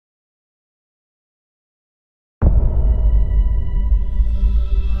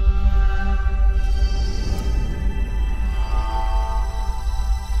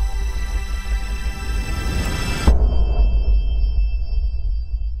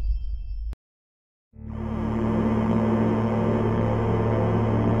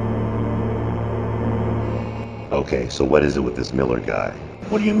Okay, so what is it with this Miller guy?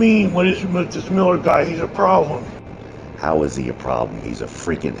 What do you mean? What is it with this Miller guy? He's a problem. How is he a problem? He's a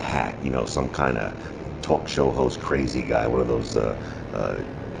freaking hack, you know, some kind of talk show host crazy guy, one of those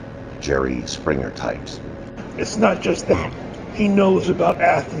Jerry Springer types. It's not just that. He knows about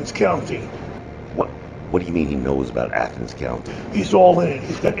Athens County. What do you mean he knows about Athens County? He's all in it.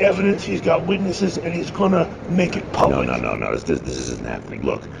 He's got evidence, he's got witnesses, and he's gonna make it public. No. This isn't happening.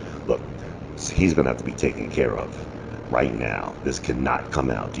 Look. He's gonna have to be taken care of right now. This cannot come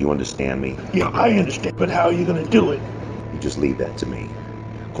out. Do you understand me? Yeah, I understand, but how are you gonna do it? You just leave that to me.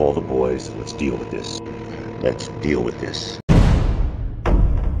 Call the boys. Let's deal with this. Let's deal with this.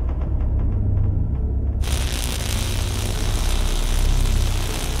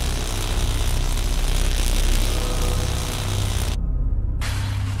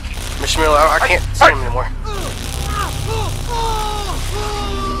 Mr. Miller, I can't see him anymore.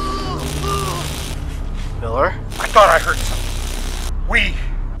 Miller? I thought I heard something. We...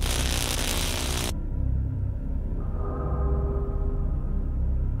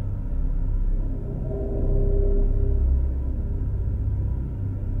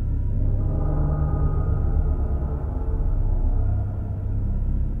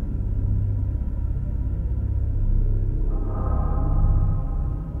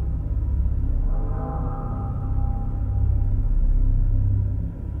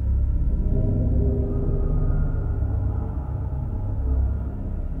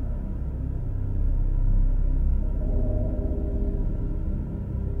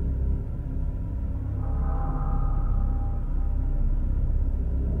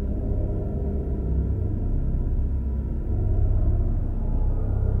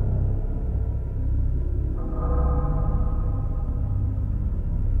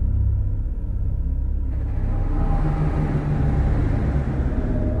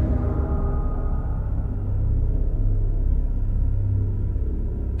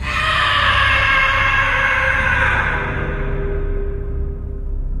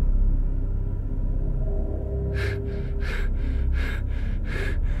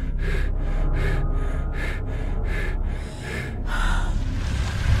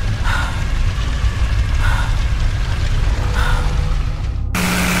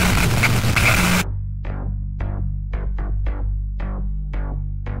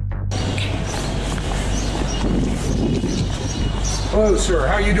 Hello, sir.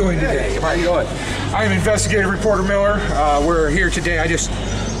 How are you doing today? Hey, how are you doing? I am investigative reporter Miller. We're here today. I just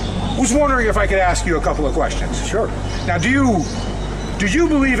was wondering if I could ask you a couple of questions. Sure. Now, do you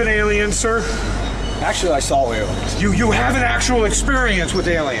believe in aliens, sir? Actually, I saw aliens. You have an actual experience with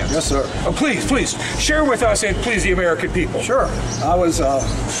aliens? Yes, sir. Please, share with us and please the American people. Sure. I was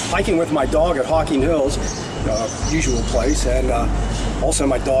hiking with my dog at Hocking Hills, usual place, and also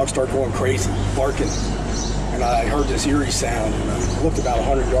my dog started going crazy, barking. And I heard this eerie sound, and I looked about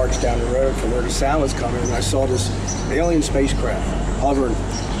 100 yards down the road from where the sound was coming, and I saw this alien spacecraft hovering,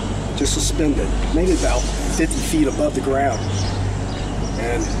 just suspended, maybe about 50 feet above the ground.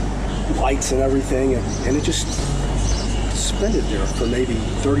 And lights and everything, and it just suspended there for maybe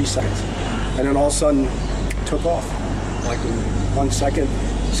 30 seconds. And then all of a sudden, took off. Like in 1 second,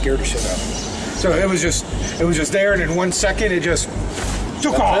 scared the shit out of me. So it was just there, and in 1 second, it just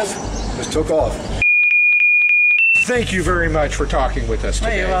took off. Just took off. Thank you very much for talking with us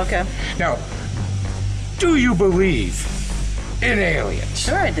today. Oh, you're welcome. Now, do you believe in aliens?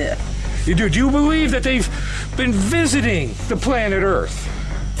 Sure I do. You do? Do you believe that they've been visiting the planet Earth?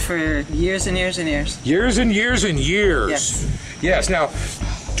 For years and years and years. Years and years and years? Yes. Yes. Now,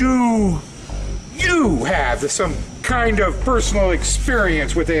 do you have some kind of personal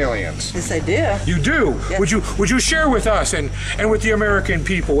experience with aliens? Yes, I do. You do? Yes. Would you share with us and with the American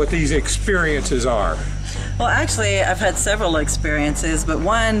people what these experiences are? Well, actually, I've had several experiences, but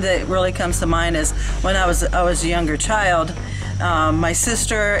one that really comes to mind is when I was a younger child. My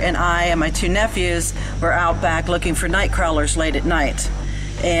sister and I and my two nephews were out back looking for night crawlers late at night.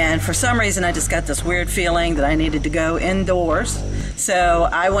 And for some reason, I just got this weird feeling that I needed to go indoors. So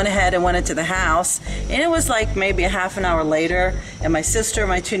I went ahead and went into the house, and it was like maybe a half an hour later, and my sister and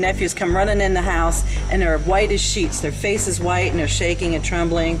my two nephews come running in the house, and they're white as sheets. Their face is white, and they're shaking and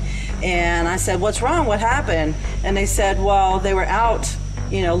trembling. And I said, "What's wrong? What happened?" And they said, well, they were out,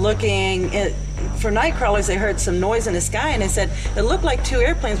 looking for night crawlers. They heard some noise in the sky, and they said it looked like two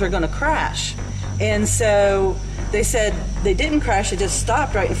airplanes were going to crash. And so they said they didn't crash, they just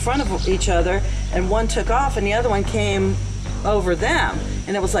stopped right in front of each other, and one took off and the other one came over them,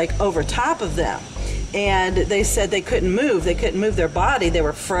 and it was like over top of them. And they said they couldn't move their body, they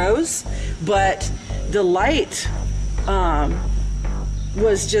were froze, but the light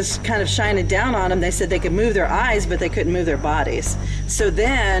was just kind of shining down on them. They said they could move their eyes, but they couldn't move their bodies. So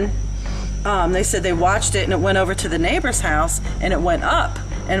then they said they watched it and it went over to the neighbor's house and it went up.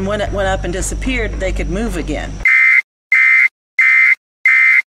 And when it went up and disappeared, they could move again.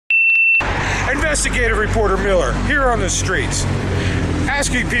 Investigative reporter Miller, here on the streets,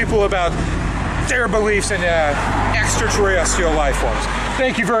 asking people about their beliefs in extraterrestrial life forms.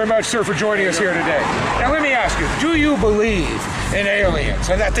 Thank you very much, sir, for joining us here today. Now let me ask you, do you believe in aliens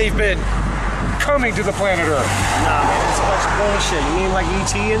and that they've been coming to the planet Earth? Nah, man, it's a bunch of bullshit. You mean like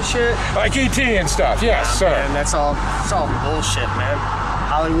ET and shit? Like ET and stuff, yes, sir. Man, it's all bullshit, man.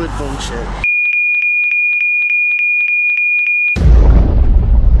 Hollywood bullshit.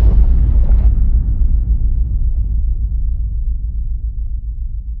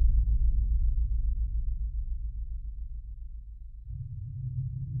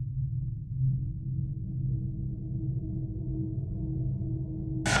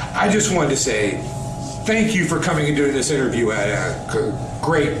 I just wanted to say thank you for coming and doing this interview at a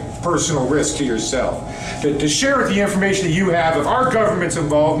great personal risk to yourself. To share the information that you have of our government's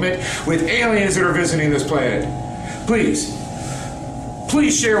involvement with aliens that are visiting this planet. Please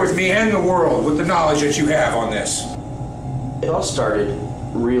share with me and the world with the knowledge that you have on this. It all started,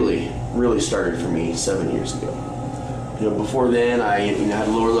 really started for me 7 years ago. You know, before then, I had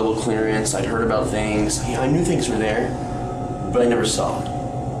lower level clearance. I'd heard about things. I knew things were there, but I never saw it.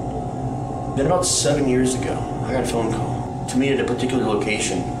 Then about 7 years ago, I got a phone call to meet at a particular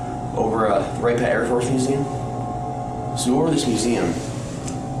location over the Wright Pat Air Force Museum. So over this museum,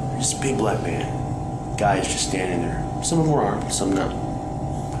 there's this big black band. Guys just standing there. Some of them were armed, some not.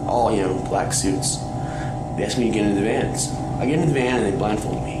 All, black suits. They asked me to get into the vans. I get into the van and they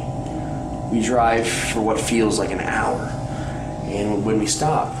blindfold me. We drive for what feels like an hour. And when we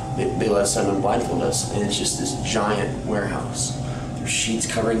stop, they let us unblindfold us, and it's just this giant warehouse. There's sheets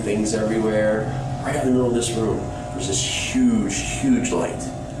covering things everywhere. Right out in the middle of this room, there's this huge light.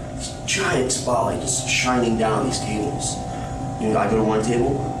 This giant spotlight just shining down these tables. I go to one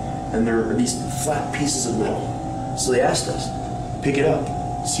table, and there are these flat pieces of metal. So they asked us, pick it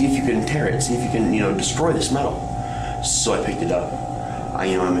up, see if you can tear it, see if you can, destroy this metal. So I picked it up.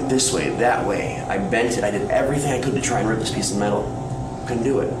 I went this way, that way. I bent it, I did everything I could to try and rip this piece of metal. Couldn't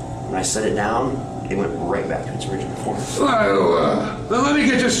do it. When I set it down, it went right back to its original form. Let me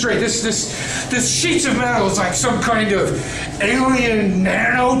get this straight. This sheets of metal is like some kind of alien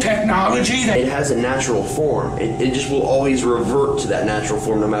nanotechnology. It has a natural form. It just will always revert to that natural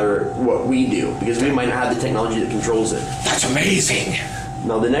form no matter what we do, because we might not have the technology that controls it. That's amazing.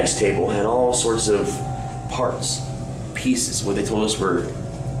 Now the next table had all sorts of parts, pieces, what they told us were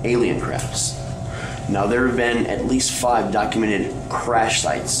alien crafts. Now there have been at least 5 documented crash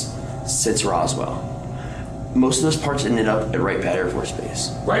sites since Roswell. Most of those parts ended up at Wright Pat Air Force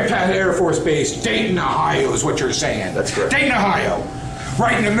Base. Wright Pat Air Force Base, Dayton, Ohio is what you're saying. That's correct. Dayton, Ohio,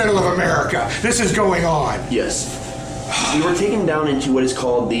 right in the middle of America. This is going on. Yes. We were taken down into what is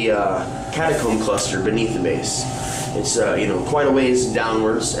called the catacomb cluster beneath the base. It's quite a ways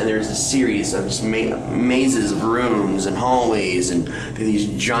downwards, and there's a series of just mazes of rooms and hallways and these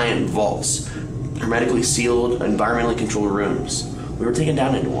giant vaults, hermetically sealed, environmentally controlled rooms. We were taken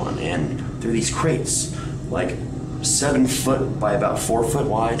down into one, and there are these crates, like 7 foot by about 4 foot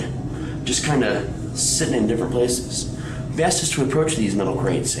wide, just kind of sitting in different places. They asked us to approach these metal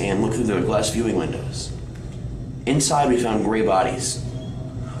crates and look through the glass viewing windows. Inside we found gray bodies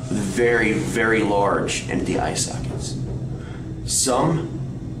with very large empty eye sockets.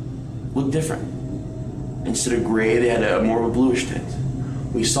 Some looked different. Instead of gray, they had a more of a bluish tint.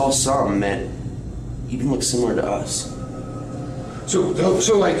 We saw some that even looked similar to us.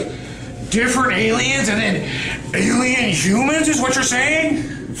 So like different aliens and then alien humans is what you're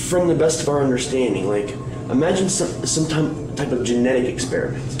saying? From the best of our understanding, like imagine some type of genetic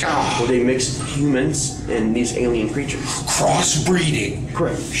experiment where they mix humans and these alien creatures. Crossbreeding.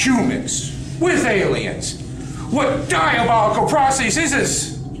 Correct. Humans with aliens. What diabolical process is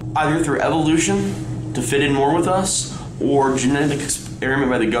this? Either through evolution to fit in more with us, or genetic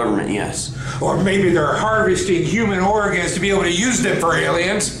experiment by the government, yes. Or maybe they're harvesting human organs to be able to use them for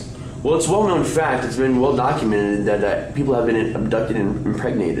aliens. Well, it's a well-known fact, it's been well documented that people have been abducted and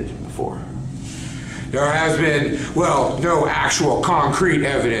impregnated before. There has been, well, no actual concrete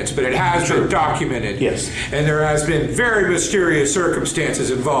evidence, but it has been documented. Yes. And there has been very mysterious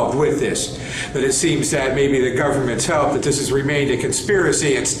circumstances involved with this. But it seems that maybe the government's help that this has remained a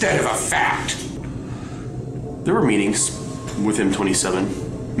conspiracy instead of a fact. There were meetings with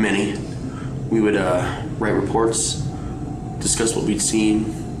M27, many. We would write reports, discuss what we'd seen,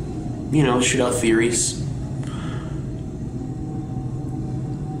 shoot out theories.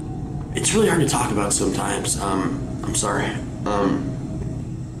 It's really hard to talk about sometimes. I'm sorry.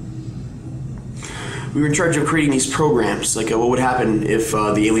 We were in charge of creating these programs, like what would happen if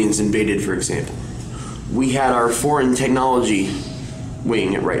the aliens invaded, for example. We had our foreign technology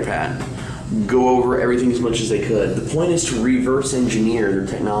wing at Right Pat go over everything as much as they could. The point is to reverse engineer their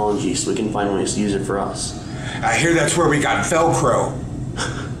technology so we can find ways to use it for us. I hear that's where we got Velcro.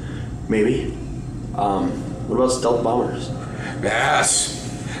 Maybe. What about stealth bombers? Yes.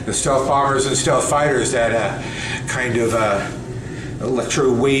 The stealth bombers and stealth fighters, that kind of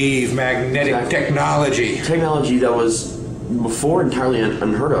electro-wave magnetic technology. Technology that was before entirely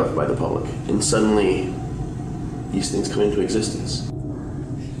unheard of by the public, and suddenly these things come into existence.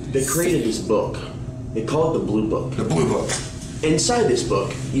 They created this book. They call it the Blue Book. The Blue Book. Inside this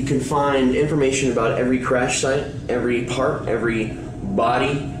book, you can find information about every crash site, every part, every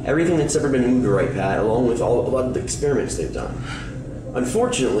body, everything that's ever been moved to Right Pat, along with a lot of the experiments they've done.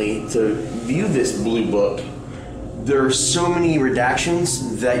 Unfortunately, to view this Blue Book, there are so many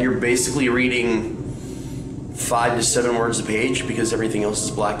redactions that you're basically reading 5 to 7 words a page because everything else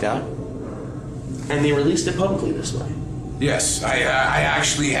is blacked out. And they released it publicly this way. Yes, I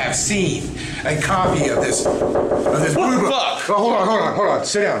actually have seen a copy of this Blue Book. Fuck! Oh, hold on.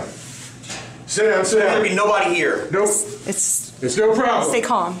 Sit down. There's gonna be nobody here. Nope. It's no problem. Stay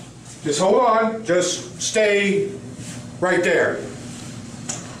calm. Just hold on. Just stay right there.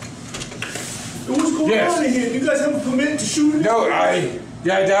 What's going on in here? You guys have a permit to shoot in No,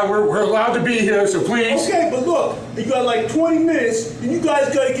 Dad, we're allowed to be here, so please. Okay, but look, you got like 20 minutes, and you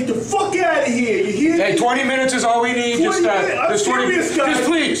guys gotta get the fuck out of here. You hear? Hey, 20 minutes is all we need. 20 minutes? I'm serious, guys.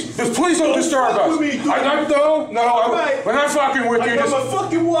 Just please don't disturb us. With me, dude. We're not fucking with you. I got my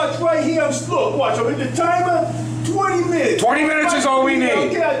fucking watch right here. Look, watch. I'm in the timer. 20 minutes. 20 minutes is all we need.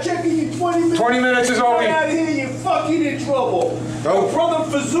 Okay, I'll check in you 20 minutes. 20 minutes is all we need. Get out of here. You're fucking in trouble. No. My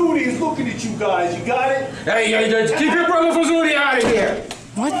brother Fazuni is looking at you guys. You got it? Hey, keep your brother Fazuni out of here.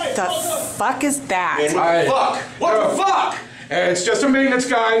 What the fuck is that? What the fuck? It's just a maintenance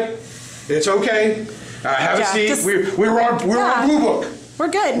guy. It's okay. Have a seat. We're on Blue Book. We're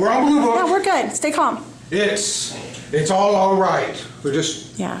good. We're on Blue Book. No, we're good. Stay calm. It's all right. We're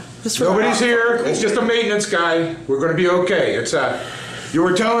just nobody's here. It's just a maintenance guy. We're going to be okay. It's you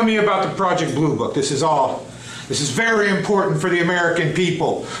were telling me about the Project Blue Book. This is very important for the American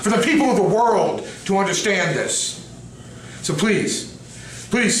people, for the people of the world to understand this. So please,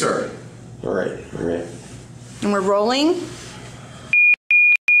 sir. All right. And we're rolling?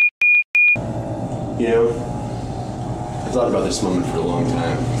 You know, I've thought about this moment for a long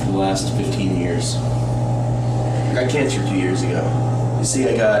time, for the last 15 years. I got cancer 2 years ago. You see,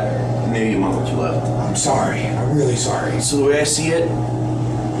 I got maybe a month or 2 left. I'm sorry. I'm really sorry. So the way I see it,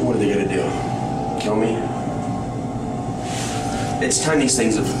 what are they gonna do? Kill me? It's time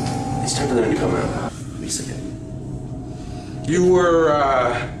for them to come out. At least I can. You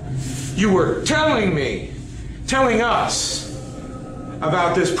were telling us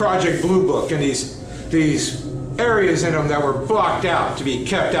about this Project Blue Book and these areas in them that were blocked out to be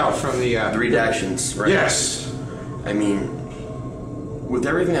kept out from the redactions, right? Yes. I mean, with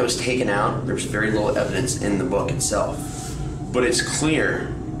everything that was taken out, there's very little evidence in the book itself. But it's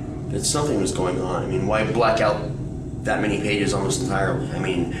clear that something was going on. I mean, why black out that many pages almost entirely? I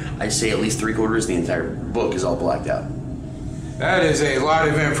mean, I'd say at least 3/4 of the entire book is all blacked out. That is a lot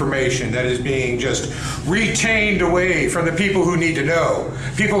of information that is being just retained away from the people who need to know.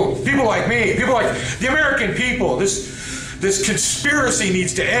 People like me, people like the American people. This conspiracy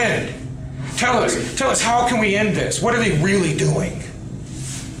needs to end. Tell us, how can we end this? What are they really doing?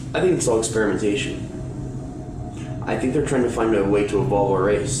 I think it's all experimentation. I think they're trying to find a way to evolve our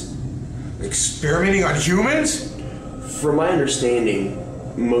race. Experimenting on humans? From my understanding,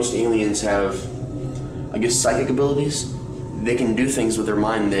 most aliens have, I guess, psychic abilities. They can do things with their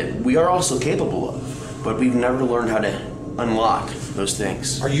mind that we are also capable of, but we've never learned how to unlock those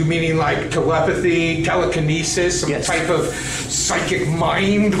things. Are you meaning like telepathy, telekinesis, some type of psychic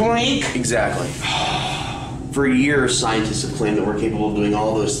mind link? Exactly. For years, scientists have claimed that we're capable of doing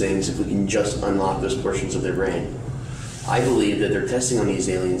all those things if we can just unlock those portions of their brain. I believe that they're testing on these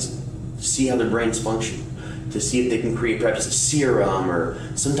aliens to see how their brains function, to see if they can create perhaps a serum or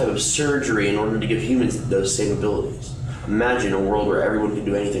some type of surgery in order to give humans those same abilities. Imagine a world where everyone could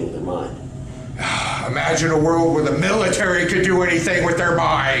do anything with their mind. Imagine a world where the military could do anything with their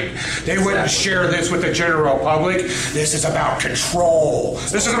mind. They wouldn't share this with the general public. This is about control.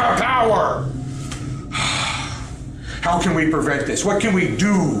 This is about power. How can we prevent this? What can we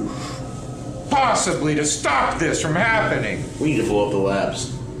do possibly to stop this from happening? We need to blow up the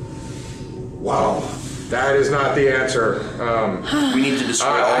labs. Wow. That is not the answer. We need to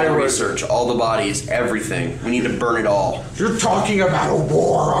destroy all the research, all the bodies, everything. We need to burn it all. You're talking about a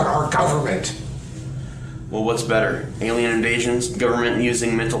war on our government. Well, what's better? Alien invasions, government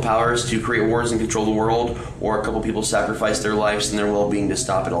using mental powers to create wars and control the world, or a couple people sacrifice their lives and their well-being to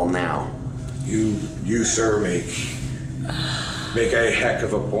stop it all now? You sir, make a heck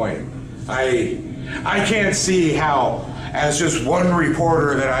of a point. I can't see how, as just one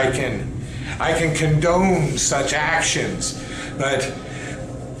reporter, that I can condone such actions, but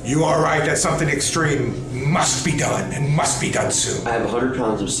you are right that something extreme must be done, and must be done soon. I have 100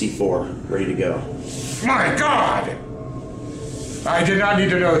 pounds of C4 ready to go. My God! I did not need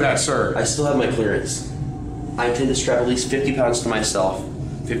to know that, sir. I still have my clearance. I intend to strap at least 50 pounds to myself,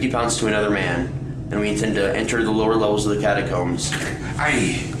 50 pounds to another man, and we intend to enter the lower levels of the catacombs.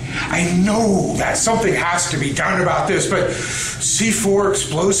 I know that something has to be done about this, but C4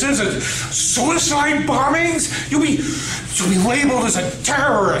 explosives and suicide bombings? You'll be labeled as a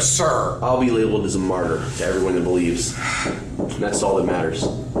terrorist, sir. I'll be labeled as a martyr to everyone that believes. And that's all that matters.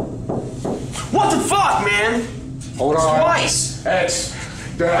 What the fuck, man? Hold on. Twice. That's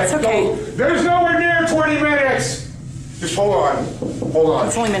okay. There's nowhere near 20 minutes. Just hold on. Hold on.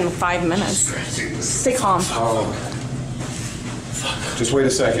 It's only been 5 minutes. Stay calm. Oh. Just wait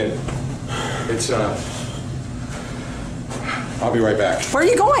a second. It's I'll be right back. Where are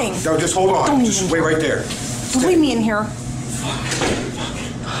you going? No, just hold on. Don't Just wait right there. Don't leave me in here.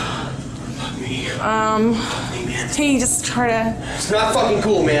 Hey, just try to. It's not fucking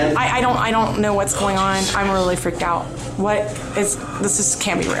cool, man. I don't know what's going on. I'm really freaked out. What is this? Just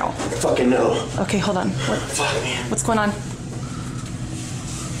can't be real. Fucking no. Okay, hold on. Fuck, man. What's going on?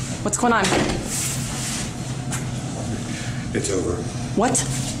 What's going on? It's over. What?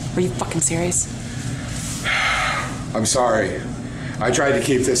 Are you fucking serious? I'm sorry. I tried to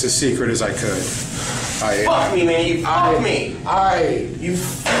keep this as secret as I could. Fuck me, man. You fucked me. You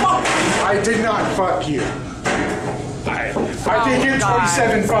fucked me. I did not fuck you. I think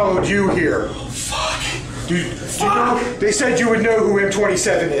M27 followed you here. Fuck. Do you know? They said you would know who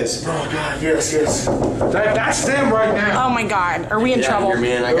M27 is. Oh, God. Yes. That's them right now. Oh my God. Are we in trouble? Here,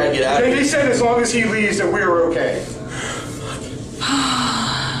 man. I gotta get out of here. They said as long as he leaves that we're okay.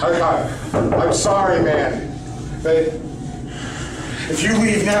 I'm sorry, man. But if you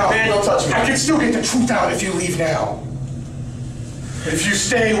leave now, Man, don't touch me. I can still get the truth out if you leave now. If you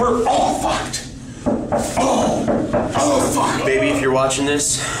stay, we're all fucked. Oh, fuck. Baby, if you're watching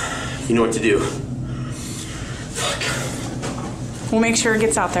this, you know what to do. Fuck. We'll make sure it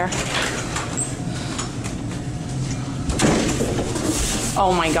gets out there.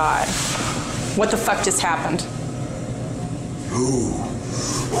 Oh my God. What the fuck just happened?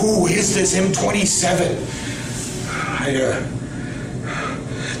 Who is this M27?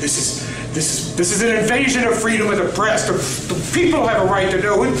 This is an invasion of freedom of the press. The people have a right to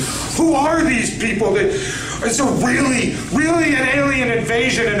know. Who are these people? It's a really an alien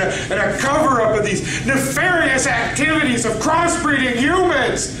invasion and a cover-up of these nefarious activities of crossbreeding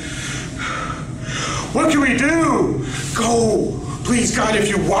humans. What can we do? Go. Please, God, if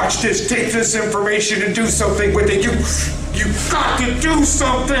you watch this, take this information and do something with it. You've got to do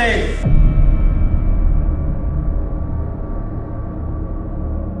something!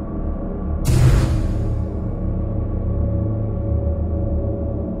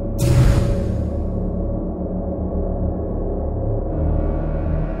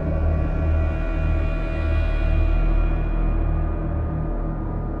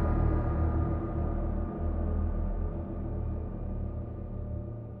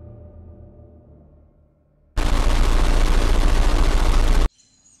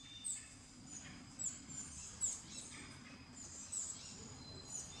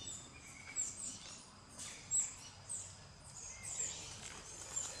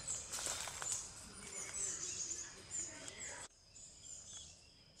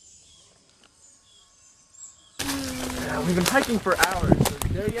 We've been hiking for hours. Are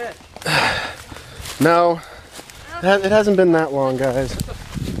we there yet? No. It hasn't been that long, guys.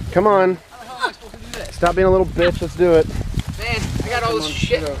 Come on. How am I supposed to do this? Stop being a little bitch. Let's do it. Man, I got all this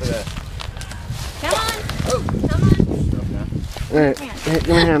shit over there. Come on. Oh. Come on. All right. Hey, give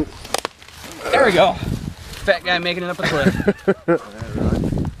me a hand. There we go. Fat guy making it up a cliff.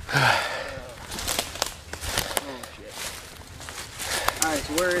 Alright,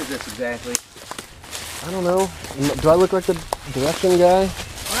 so where is this exactly? I don't know. Do I look like the direction guy?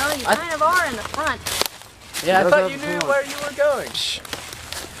 Well, you kind of are in the front. Yeah, I Does thought have you a knew point. where you were going.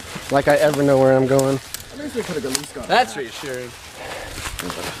 Like I ever know where I'm going. At least we could have at least gone. That's reassuring.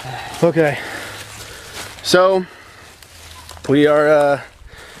 Okay. So we are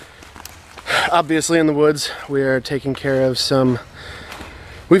obviously in the woods. We are taking care of some...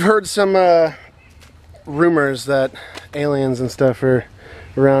 We've heard some rumors that aliens and stuff are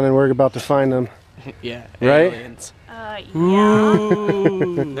around and we're about to find them. Yeah, right? Aliens.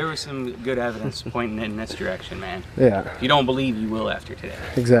 Ooh, there was some good evidence pointing in this direction, man. Yeah. If you don't believe, you will after today.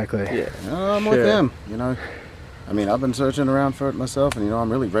 Exactly. Yeah. I'm with them, you know. I mean, I've been searching around for it myself, and you know,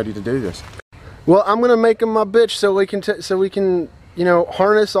 I'm really ready to do this. Well, I'm gonna make them my bitch so we can you know,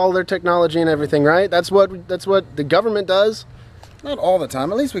 harness all their technology and everything, right? That's what the government does. Not all the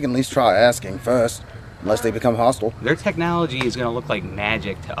time. At least we can at least try asking first, unless they become hostile. Their technology is going to look like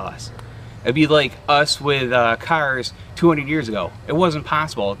magic to us. It'd be like us with cars 200 years ago. It wasn't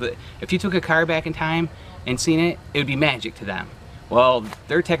possible. If you took a car back in time and seen it, it would be magic to them. Well,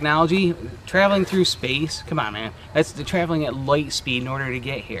 their technology, traveling through space, come on, man. That's traveling at light speed in order to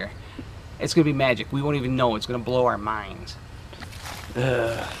get here. It's going to be magic. We won't even know. It's going to blow our minds.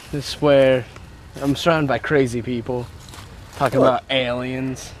 I swear, I'm surrounded by crazy people talking about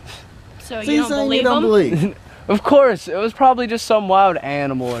aliens. So you don't believe them? Of course, it was probably just some wild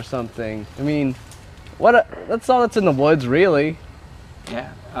animal or something. I mean, that's all that's in the woods, really.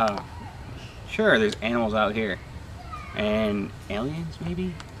 Yeah, sure, there's animals out here. And aliens,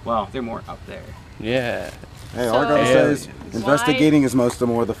 maybe? Well, they're more up there. Yeah. Hey, all I gotta say is, investigating is most of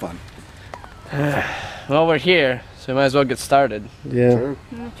more of the fun. Well, we're here, so we might as well get started. Yeah. True.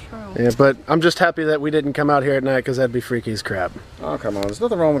 Yeah, but I'm just happy that we didn't come out here at night because that'd be freaky as crap. Oh, come on. There's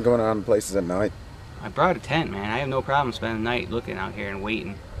nothing wrong with going out in places at night. I brought a tent, man. I have no problem spending the night looking out here and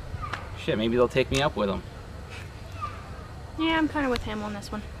waiting. Shit, maybe they'll take me up with them. Yeah, I'm kind of with him on this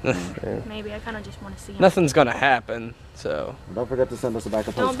one. Maybe I kind of just want to see him. Nothing's gonna happen, so. Don't forget to send us a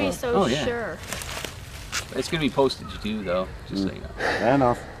backup Don't be so yeah. sure. It's gonna be postage due, though. Just so you know. Fair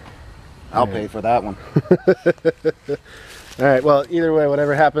enough. I'll pay for that one. All right. Well, either way,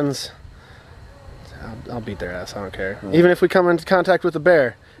 whatever happens, I'll beat their ass. I don't care. Yeah. Even if we come into contact with a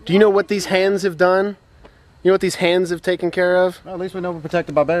bear. Do you know what these hands have done? You know what these hands have taken care of? Well, at least we know we're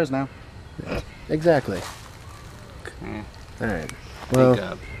protected by bears now. Exactly. Yeah. All right. I Well,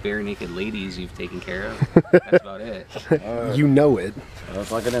 think bare naked ladies you've taken care of. That's about it. You know it.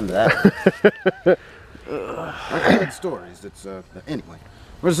 Let's not get into that. I got stories. It's anyway.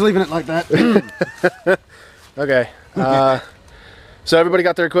 We're just leaving it like that. Okay. So everybody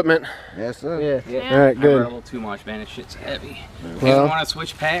got their equipment? Yes, sir. Yeah. All right, I brought good. a little too much, man. This shit's heavy. You guys Well- want to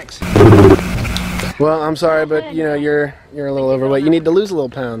switch packs? Well, I'm sorry, but you know you're a little overweight. You need to lose a little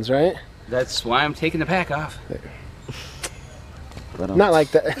pounds, right? That's why I'm taking the pack off. Not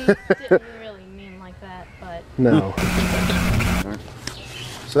like that. He didn't really mean like that, but... No.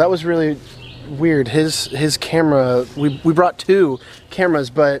 So that was really weird. His camera, we brought 2 cameras,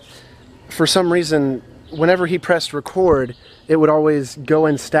 but for some reason, whenever he pressed record, it would always go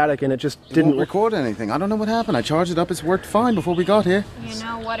in static and it just didn't record anything. I don't know what happened. I charged it up. It's worked fine before we got here. You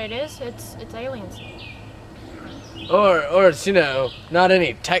know what it is? It's aliens. Or it's, you know, not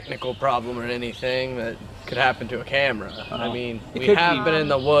any technical problem or anything that could happen to a camera. I mean, we have been in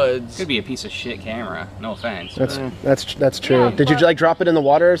the woods. Could be a piece of shit camera. No offense. That's true. Yeah, Did you like drop it in the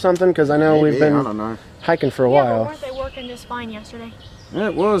water or something? Because I know we've been I don't know. hiking for a Yeah, but while. weren't they working just fine yesterday? Yeah,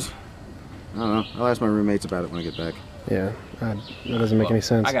 it was. I don't know. I'll ask my roommates about it when I get back. Yeah, that doesn't make any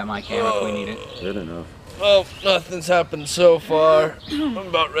sense. I got my camera if we need it. Good enough. Well, nothing's happened so far. I'm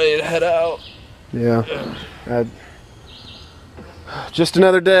about ready to head out. Yeah. Just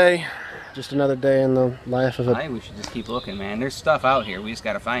another day. Just another day in the life of I a... think we should just keep looking, man. There's stuff out here. We just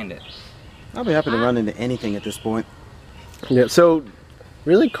gotta find it. I'll be happy to run into anything at this point. Yeah, so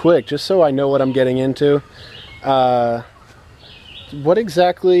really quick, just so I know what I'm getting into, what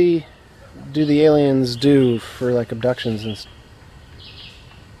exactly do the aliens do for like abductions and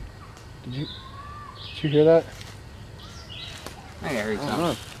Did you hear that? I think I heard I don't something.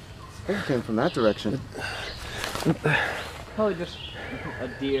 know. I think it came from that direction. Probably just a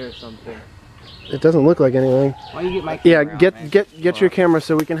deer or something. It doesn't look like anything. Why don't you get my Yeah, camera out, man? get your camera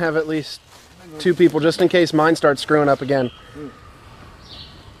so we can have at least 2 people just in case mine starts screwing up again.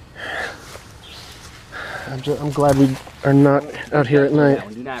 I'm glad we are not out here at night.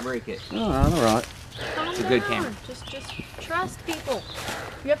 Do not break it. Oh, all right. It's a good camera. Just trust people.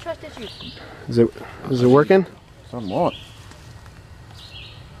 You have trust issues. Is it working? Somewhat.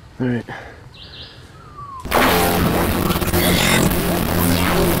 All right.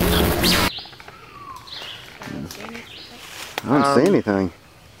 I don't see anything.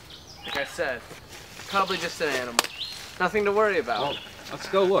 Like I said, probably just an animal. Nothing to worry about. Well, let's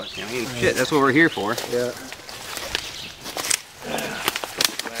go look. I mean, shit, that's what we're here for. Yeah.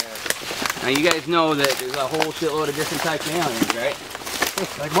 Now you guys know that there's a whole shitload of different types of aliens, right?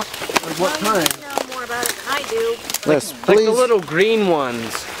 Like what kind? You know more about it than I do. Yes, Like please. the little green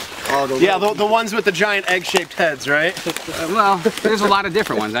ones. Yeah, the ones with the giant egg-shaped heads, right? Well, there's a lot of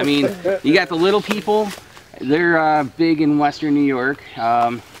different ones. I mean, you got the little people. They're big in Western New York.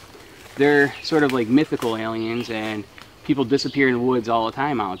 They're sort of like mythical aliens, and people disappear in the woods all the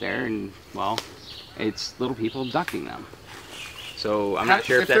time out there, and well, it's little people abducting them. So I'm not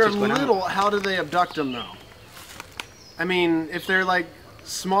sure if that's what's going on. If they're little, how do they abduct them though? I mean, if they're like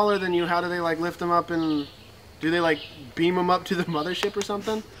smaller than you, how do they like lift them up and do they like beam them up to the mothership or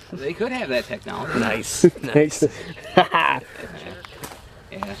something? They could have that technology. Nice. Nice. Yeah.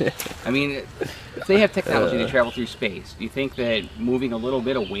 I mean, if they have technology to travel through space, do you think that moving a little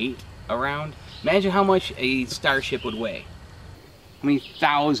bit of weight around, imagine how much a starship would weigh. I mean,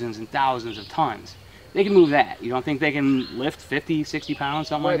 thousands and thousands of tons. They can move that. You don't think they can lift 50, 60 pounds,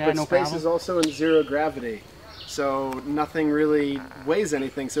 something like that? But No space problem? is also in zero gravity, so nothing really weighs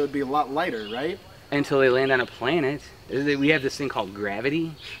anything, so it'd be a lot lighter, right? Until they land on a planet. We have this thing called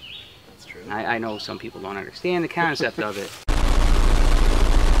gravity. That's true. I know some people don't understand the concept of it.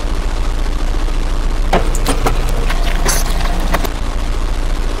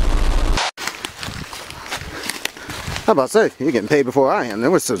 How about say, you're getting paid before I am.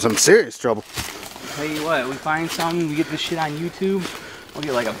 There was some serious trouble. Tell you what, we find something, we get this shit on YouTube, we'll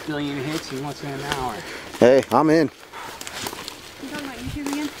get like 1 billion hits in less than an hour. Hey, I'm in. You talking about YouTube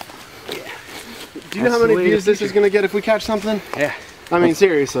again? Do you know how many views this is going to get if we catch something? Yeah. I mean,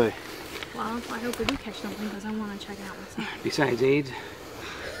 seriously. Well, I hope we do catch something because I want to check it out myself. Besides AIDS.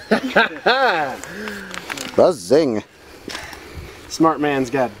 Buzzing. Smart man's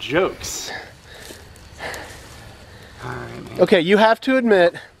got jokes. Okay, you have to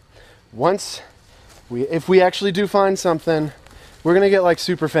admit, if we actually do find something, we're gonna get like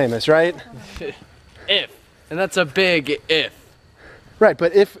super famous, right? If, and that's a big if. Right,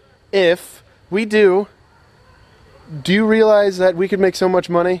 but if we do you realize that we could make so much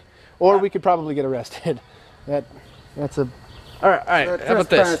money, or we could probably get arrested? That's a. All right. How about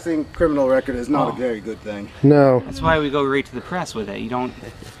this? Trespassing criminal record is not a very good thing. No. That's why we go right to the press with it. You don't.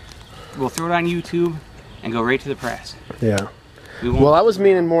 We'll throw it on YouTube and go right to the press. Yeah. Well, I was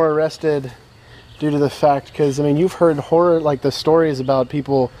meaning more arrested due to the fact, because I mean, you've heard horror, like the stories about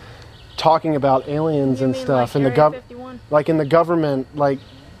people talking about aliens and stuff, like and in the government, like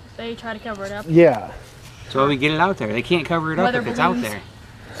they try to cover it up. Yeah. So we get it out there. They can't cover it up if it's out there.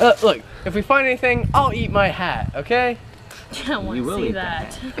 Look, if we find anything, I'll eat my hat, okay? I want You to will see eat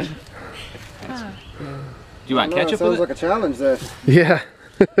that. Do you want ketchup sounds with it? like a challenge there. Yeah.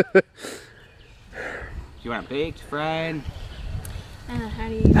 Do you want it baked, fried?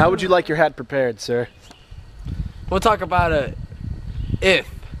 How would you like your hat prepared, sir? We'll talk about it if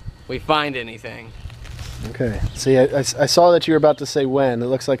we find anything. Okay. See, I saw that you were about to say when. It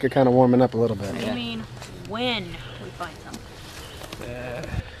looks like you're kind of warming up a little bit. I mean, when we find something.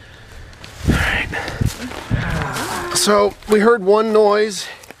 So we heard one noise.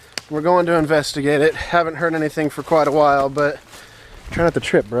 We're going to investigate it. Haven't heard anything for quite a while, but try not to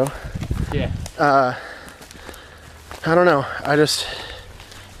trip, bro. Yeah. I don't know. I feel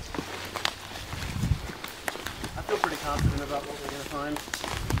pretty confident about what we're gonna find.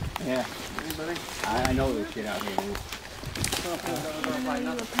 Yeah. Anybody? I know there's shit out here, dude.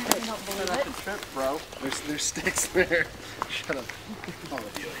 Trip, bro. There's sticks there. Shut up. All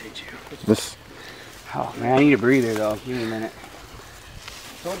of you, I hate you. Oh man, I need a breather though. Give me a minute.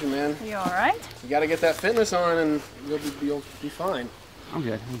 Told you, man. You all right? You gotta get that fitness on, and you'll be fine. I'm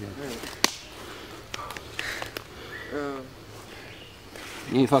good. I'm good.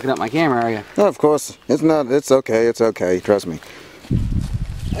 You ain't fucking up my camera, are you? No, of course. It's not. It's okay. It's okay. Trust me.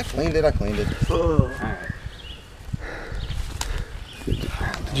 I cleaned it. All right.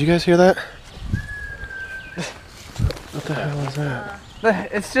 Did you guys hear that? What the hell is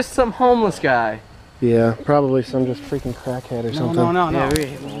that? It's just some homeless guy. Yeah, probably some just freaking crackhead or something. No. Yeah,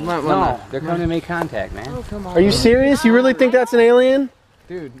 No, they're coming to make contact, man. Oh, come on. Are you serious? You really think that's an alien?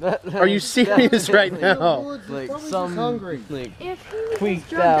 Dude, Are you serious right now? Like some hungry. Like If he was tweaked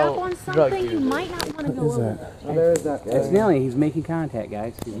drugged up out on drug something, you user. might not want to go over there. Oh, there is that. That's an alien. He's making contact,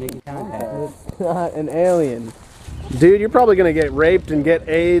 guys. He's making contact. It's not an alien. Dude, you're probably gonna get raped and get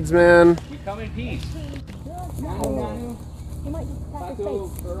AIDS, man. We come in peace.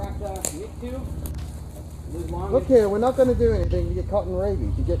 Look here, we're not going to do anything. You get caught in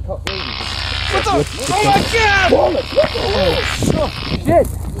rabies. You get caught rabies. What the? Oh my God!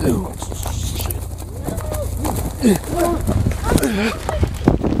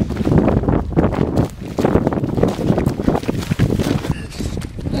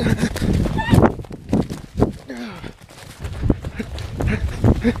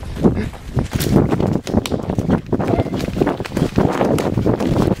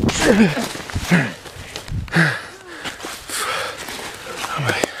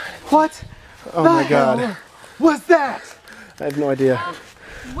 What? Oh my God. What's that? I have no idea.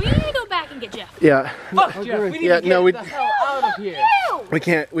 We need to go back and get Jeff. Yeah. Fuck Jeff. We need to get the hell out of here. We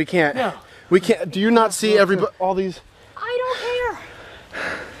can't. We can't. No. We can't. Do you not see everybody? All these. I don't care.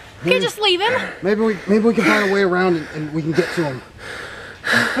 Can't just leave him. Maybe we can find a way around and we can get to him.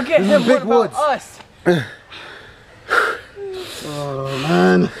 Forget him. What about us? Oh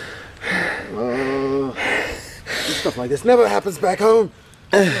man. Stuff like this never happens back home.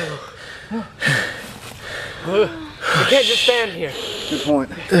 We can't just stand here. Good point.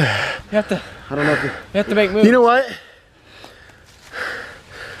 You have to. I don't know if you have to make moves. You know what?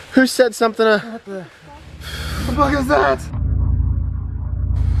 Who said something? What the fuck is that?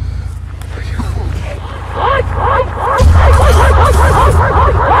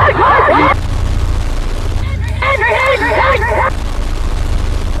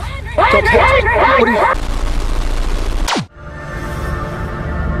 What are you?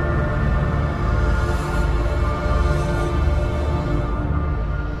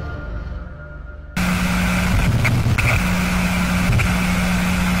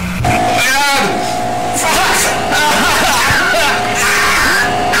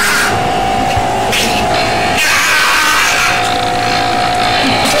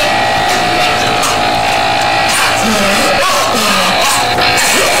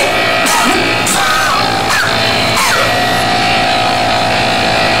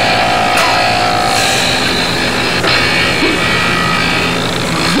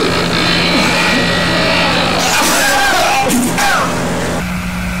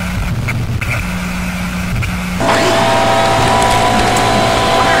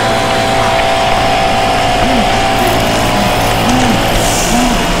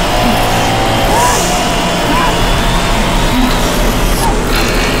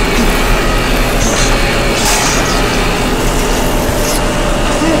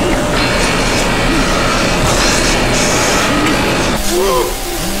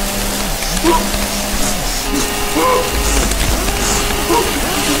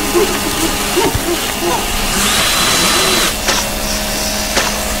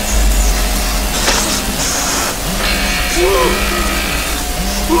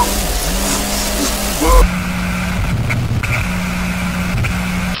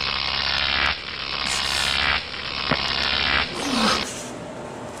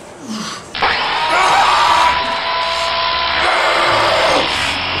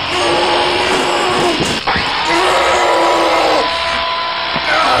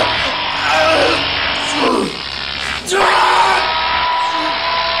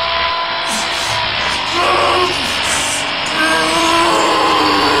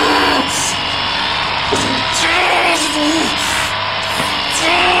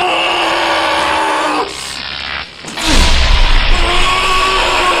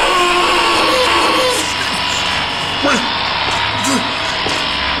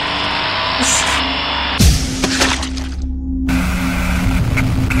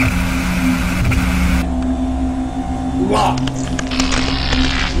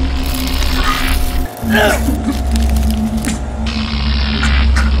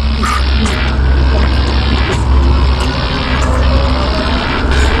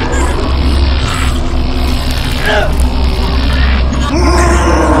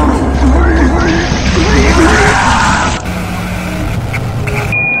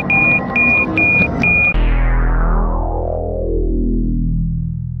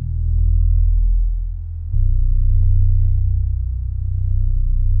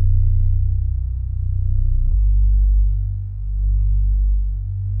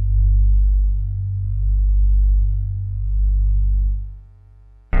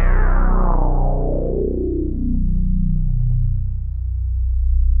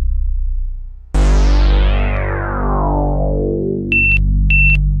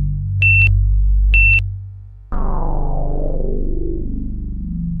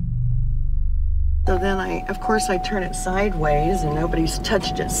 So then of course I turn it sideways and nobody's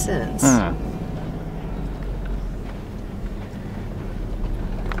touched it since.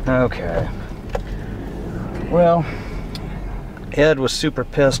 Okay. Well, Ed was super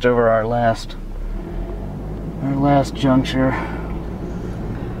pissed over our last juncture.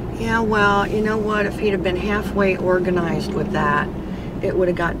 Yeah, well, you know what? If he'd have been halfway organized with that, it would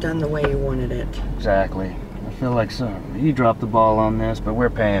have got done the way you wanted it. Exactly. I feel like you dropped the ball on this, but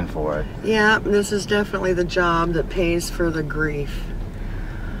we're paying for it. Yeah, this is definitely the job that pays for the grief.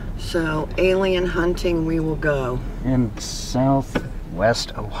 So, alien hunting we will go. In South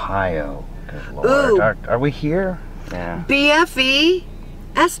West Ohio. Good Lord. Ooh. Are we here? Yeah. BFE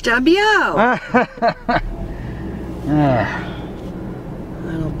SW.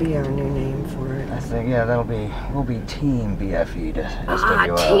 That'll be our new name for it. I think, yeah, we'll be Team BFE to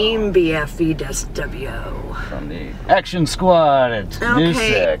SWO. Team BFE to SW. From the Action Squad at News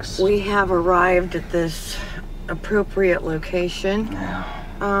 6. We have arrived at this appropriate location.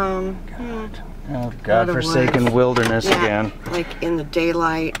 God-forsaken wilderness again. Like in the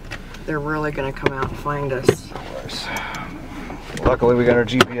daylight, they're really going to come out and find us. Of course. Luckily, we got our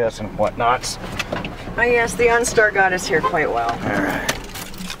GPS and whatnots. Oh yes, the OnStar got us here quite well. All right.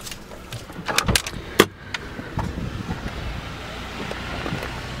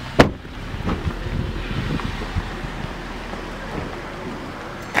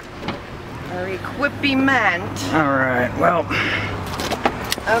 Our equipment. All right, well.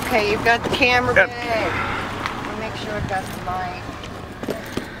 Okay, you've got the camera bag. We'll make sure it got the mic.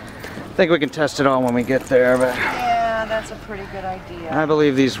 I think we can test it all when we get there, but Yeah, that's a pretty good idea. I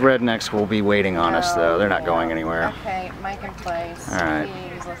believe these rednecks will be waiting on us, though. They're not going anywhere. Okay, mic in place. All right.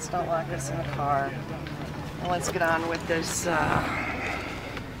 Please, let's don't lock us in the car. And let's get on with this.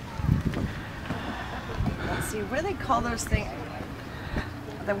 Let's see, what do they call those things?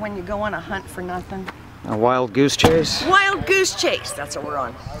 That when you go on a hunt for nothing? A wild goose chase? Wild goose chase. That's what we're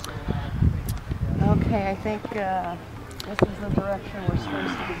on. Okay, I think this is the direction we're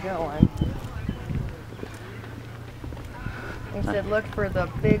supposed to be going. They said look for the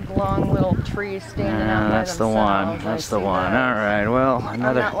big, long, little trees standing out by that's the one. That's the one. All right. Well,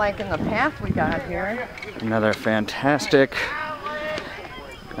 another. I'm not liking the path we got here. Another fantastic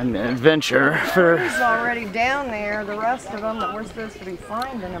adventure for. He's already down there. The rest of them that we're supposed to be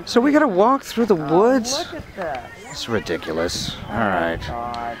finding. So we got to walk through the woods. Look at this. It's ridiculous. All right.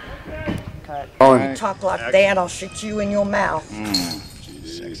 God. Cut. On. You talk like that, I'll shoot you in your mouth.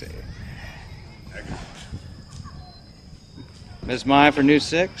 Sexy. Ms. Mai for News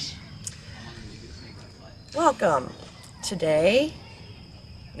 6. Welcome. Today.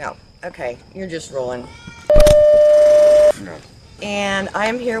 No. Okay, you're just rolling. No. And I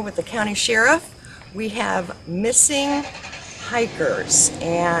am here with the county sheriff. We have missing hikers,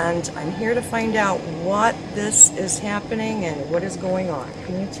 and I'm here to find out what this is happening and what is going on.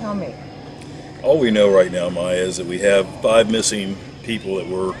 Can you tell me? All we know right now, Maya, is that we have 5 missing people that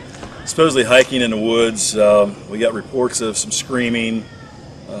were supposedly hiking in the woods. We got reports of some screaming.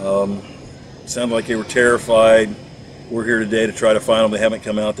 Sounded like they were terrified. We're here today to try to find them. They haven't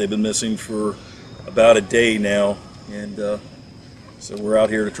come out. They've been missing for about a day now, and so we're out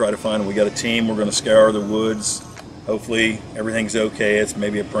here to try to find them. We got a team. We're going to scour the woods. Hopefully everything's okay. It's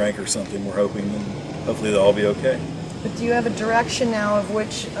maybe a prank or something. We're hoping, and hopefully they'll all be okay. But do you have a direction now of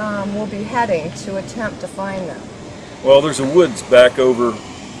which we'll be heading to attempt to find them? Well, there's a woods back over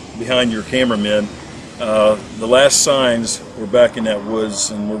behind your cameramen. The last signs were back in that woods,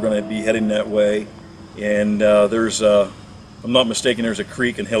 and we're going to be heading that way. And there's, if I'm not mistaken, there's a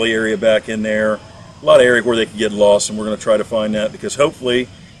creek and hilly area back in there. A lot of area where they could get lost, and we're going to try to find that, because hopefully,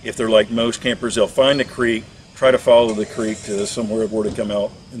 if they're like most campers, they'll find the creek, try to follow the creek to somewhere where to come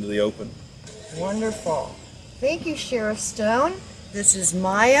out into the open. Wonderful. Thank you, Sheriff Stone. This is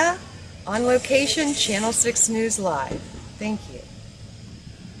Maya, on location, Channel 6 News Live. Thank you.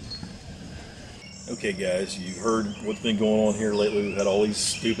 Okay, guys, you've heard what's been going on here lately. We've had all these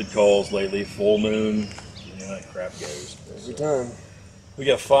stupid calls lately, full moon, you know how that crap goes. Every time. We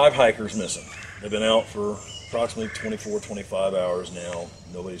got 5 hikers missing. They've been out for approximately 24, 25 hours now.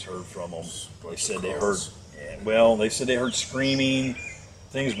 Nobody's heard from them. They said they heard, well, they said they heard screaming,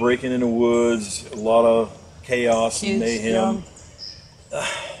 things breaking in the woods, a lot of chaos and mayhem.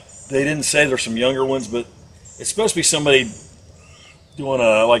 They didn't say there's some younger ones, but it's supposed to be somebody doing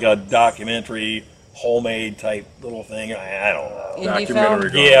like a documentary, homemade type little thing. I don't know.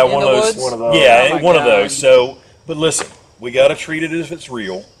 Documentary. Yeah, one of those. Yeah, one of those. So, but listen, we got to treat it as if it's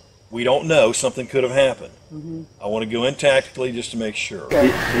real. We don't know. Something could have happened. I want to go in tactically just to make sure.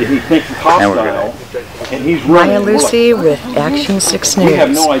 If he thinks it's hostile, and he's Maya Lucy with Action 6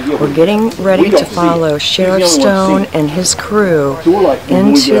 News. We're getting ready to follow Sheriff Stone and his crew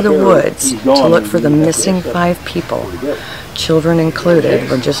into the woods to look for the missing 5 people, children included.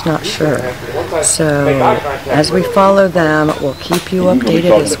 We're just not sure. So as we follow them, we'll keep you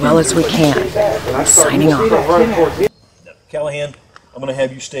updated as well as we can. Signing off. Callahan, I'm going to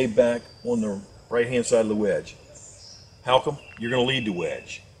have you stay back on the right-hand side of the wedge. Halcom, you're going to lead the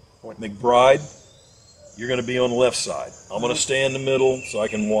wedge. McBride, you're going to be on the left side. I'm going to stay in the middle so I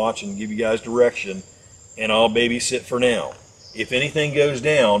can watch and give you guys direction, and I'll babysit for now. If anything goes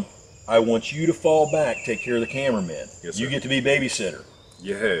down, I want you to fall back, take care of the cameraman. Yes, you get to be babysitter.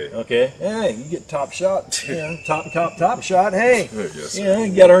 Yeah. Okay. Hey, you get top shot. Yeah, top shot. Hey. Yes, yeah,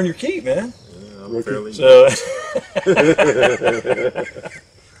 you got to earn your keep, man. Yeah, I'm fairly so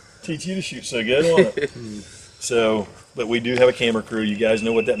teach you to shoot so good, won't it? So, but we do have a camera crew. You guys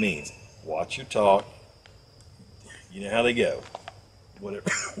know what that means. Watch your talk. You know how they go.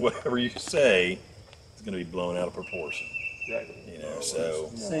 Whatever you say is going to be blown out of proportion. You know,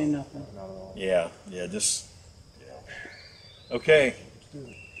 so say nothing. Yeah, just okay.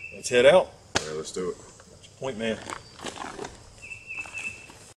 Let's head out. Yeah, let's do it. Point man.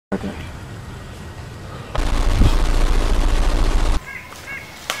 Okay.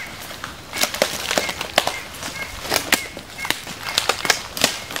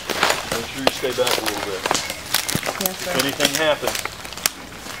 Make sure you stay back a little bit. Yes, sir. If anything happens,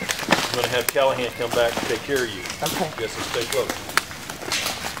 I'm going to have Callahan come back and take care of you. Okay. Yes, so stay close.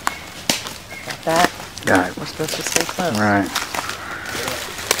 Got that? Got it. We're supposed to stay close. Right.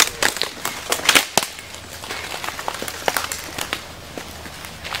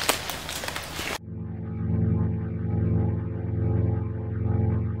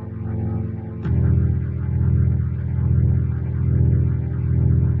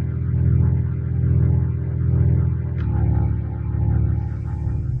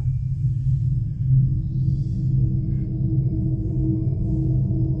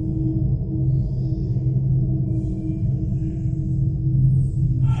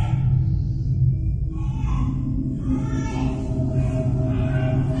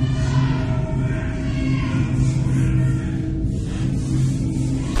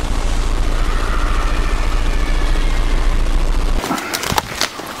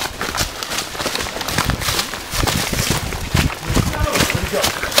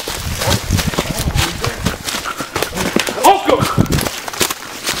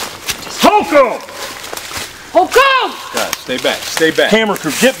 God, stay back. Stay back. Camera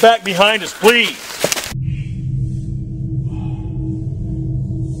crew, get back behind us, please.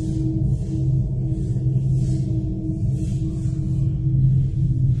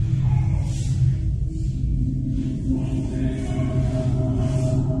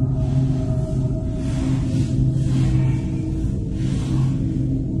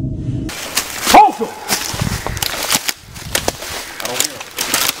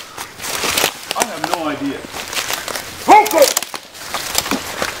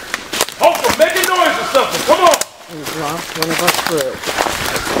 One of us crew.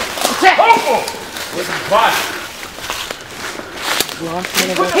 Lost one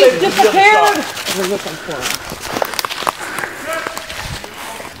of us. He disappeared! We're looking for him.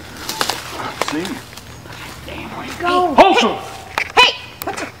 See? Go. Holcomb! Hey!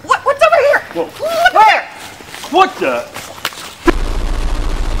 What's over here? Whoa. Where? What the?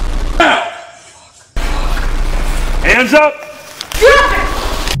 Hands up!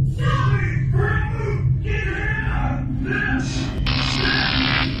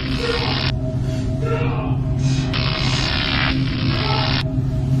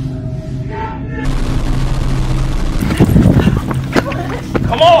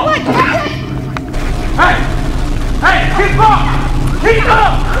 Come on! Hey! Hey! Keep up! Keep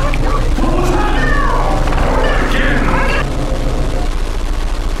up!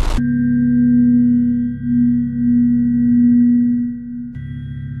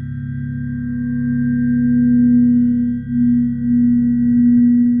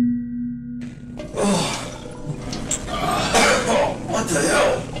 What the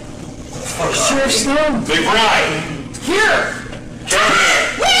hell? Sheriff Stone. Big Brian! Here!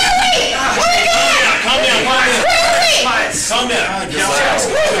 Calm down. It's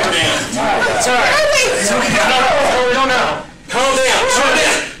alright. It's okay. No, we don't know. Calm down. Calm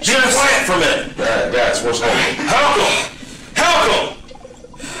down. Just quiet for a minute. Guys, where's Halcom? Halcom!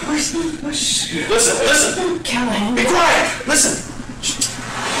 Listen. Callahan. Be quiet. Listen.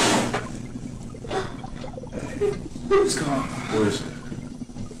 Who's gone? Where is it?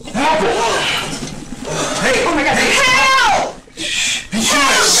 Halcom! Hey. Oh my God. Hey. Help! Be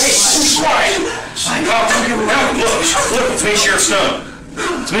quiet. Hey, be quiet. Look, it's me, Sheriff Stone.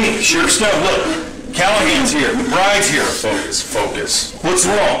 It's me, Sheriff Stone. Look, Callahan's here. Bride's here. Focus. What's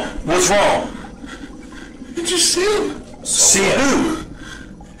wrong? What's wrong? Did you see him? See who?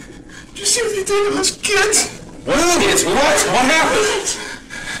 Did you see what he did to those kids? What kids? What? What happened?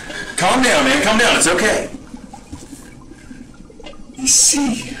 Calm down, man. Calm down. It's okay. I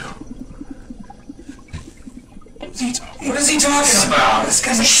see you. What is he talking about? This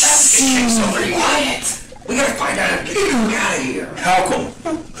guy's a case over here. Quiet. We gotta find out how to get him out of here. Halcom.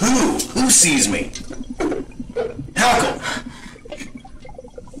 Who? Who sees me? Halcom.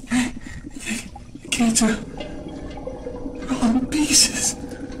 sheets are all in pieces.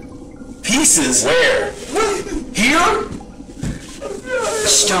 Pieces? Where? Here?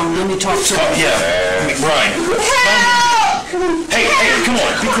 Stone, let me talk to you. Yeah, Brian. Hey, come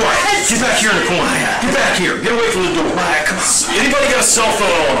on, be quiet. Get back here in the corner. Get back here. Get away from the door. Come on. Anybody got a cell phone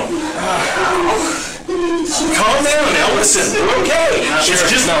on them? Calm down now. Listen, we're okay. It's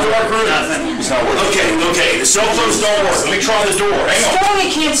just a dark room. It's not working. Okay. The cell phones don't work. Let me try the door. Hang on. Stone, you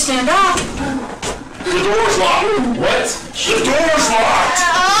can't stand up. The door's locked. What? The door's locked.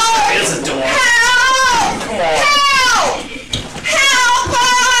 There's a door. Help! Come on. Help! Help!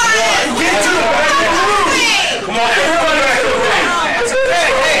 Get to the back of the room! Come on, everybody back to the room!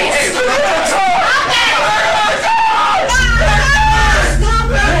 Hey, put up the door!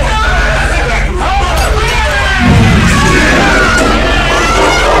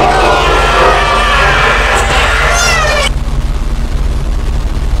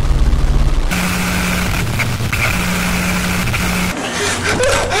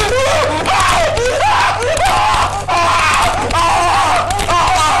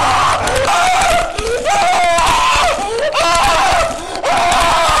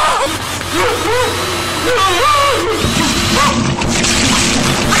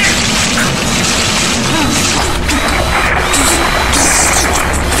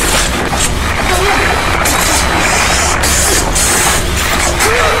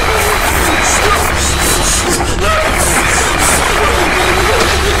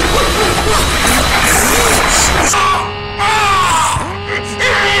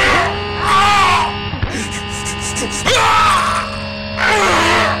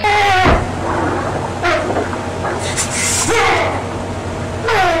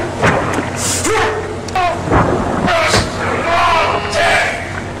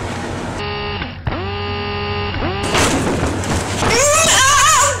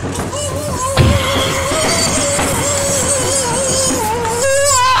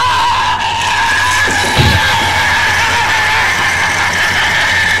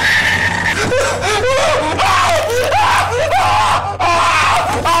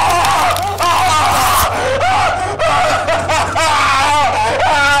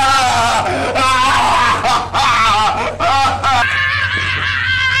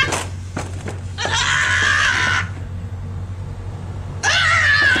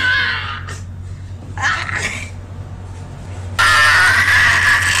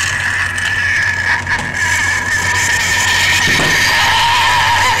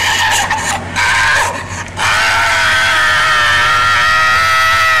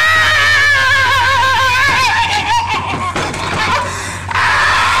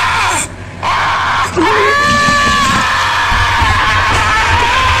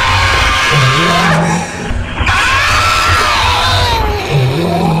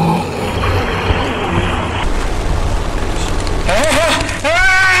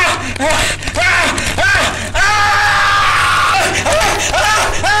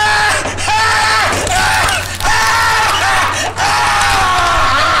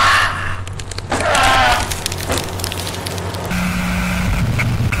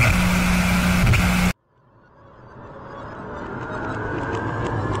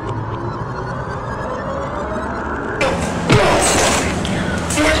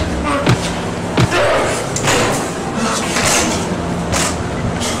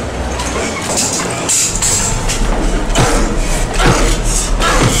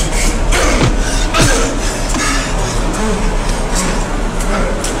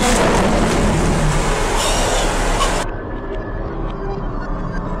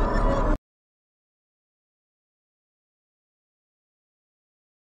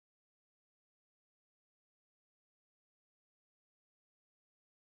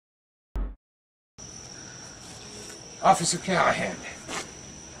 Officer Callahan,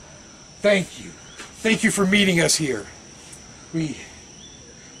 thank you. Thank you for meeting us here. We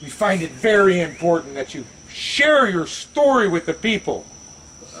find it very important that you share your story with the people.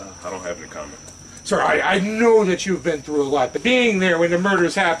 I don't have any comment. Sir, I know that you've been through a lot, but being there when the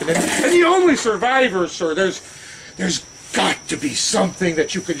murders happened, and the only survivors, sir, there's got to be something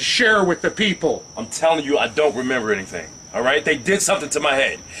that you can share with the people. I'm telling you, I don't remember anything. All right? They did something to my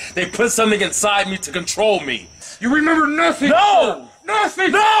head. They put something inside me to control me. You remember nothing? No! Sir.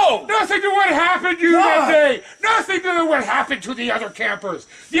 Nothing! No! Nothing to what happened to you that day! Nothing to what happened to the other campers,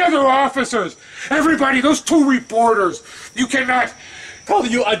 the other officers, everybody, those 2 reporters. You cannot...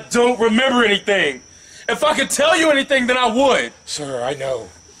 Telling you, I don't remember anything. If I could tell you anything, then I would. Sir, I know.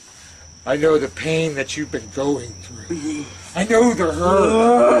 I know the pain that you've been going through. I know the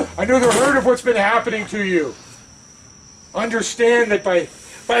hurt. I know the hurt of what's been happening to you. Understand that by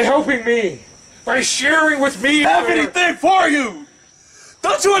helping me, by sharing with me. Have anything for you.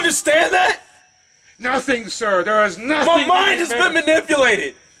 Don't you understand that? Nothing, sir. There is nothing. My mind has been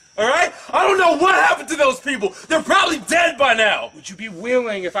manipulated. All right? I don't know what happened to those people. They're probably dead by now. Would you be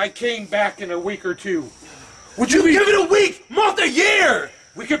willing if I came back in a week or two? Would you give it a week, month, a year?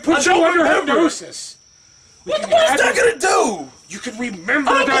 We could put you under hypnosis. What is that gonna do? You can remember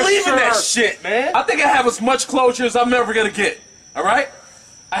I don't that, believe sir. in that shit, man. I think I have as much closure as I'm ever gonna get. All right?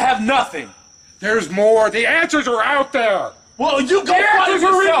 I have nothing. There's more. The answers are out there. Well, you go The find it answers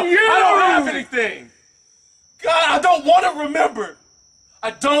are yourself. in you. I don't have anything. God, I don't want to remember.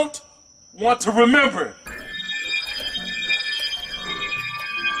 I don't want to remember.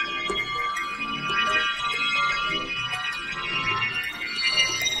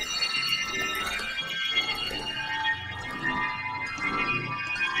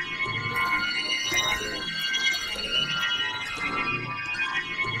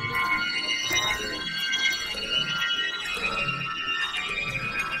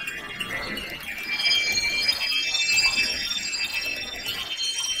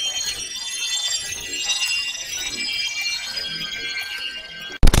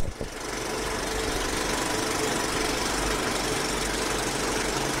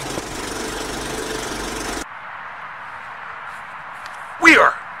 We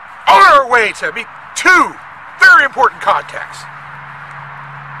are on our way to meet two very important contacts.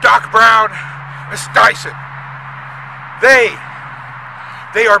 Doc Brown, Miss Dyson. They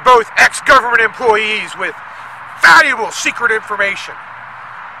are both ex-government employees with valuable secret information.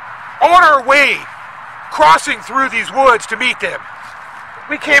 On our way, crossing through these woods to meet them,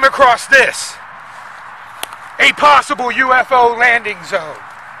 we came across this. A possible UFO landing zone.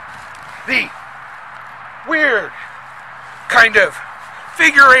 The weird kind of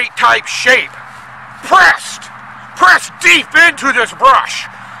figure-8 type shape, pressed deep into this brush.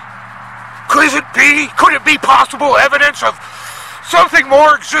 Could it be possible evidence of something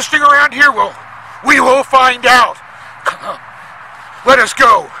more existing around here? We will find out. Come on, let us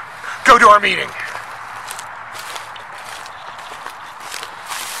go to our meeting.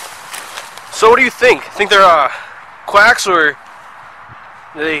 So what do you think? Think they're quacks, or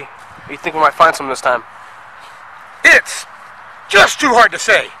you think we might find some this time? It's just too hard to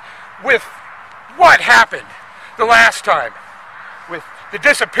say. With what happened the last time, with the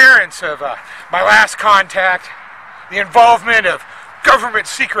disappearance of my last contact, the involvement of government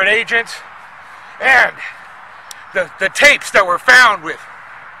secret agents, and the tapes that were found with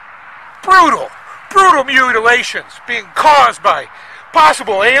brutal mutilations being caused by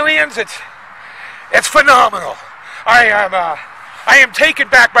possible aliens, it's phenomenal. I am taken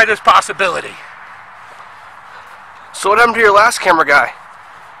back by this possibility. So what happened to your last camera guy?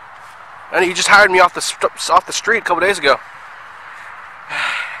 I know you just hired me off the street a couple days ago.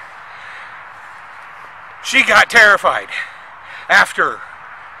 She got terrified after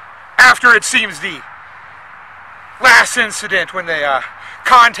it seems the last incident when the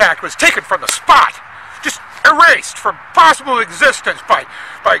contact was taken from the spot, just erased from possible existence by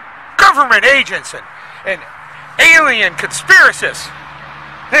government agents and alien conspiracists.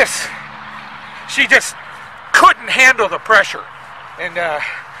 She just couldn't handle the pressure, and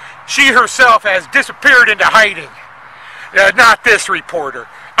she herself has disappeared into hiding. Not this reporter.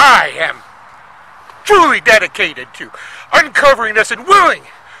 I am truly dedicated to uncovering this and willing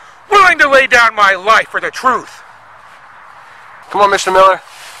to lay down my life for the truth. Come on, Mr. Miller.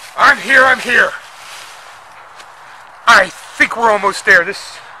 I'm here. I think we're almost there.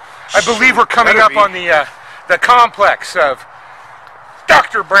 I believe we're coming up on the complex of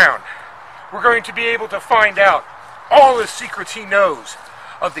Dr. Brown. We're going to be able to find out all the secrets he knows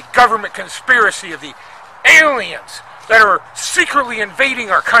of the government conspiracy of the aliens that are secretly invading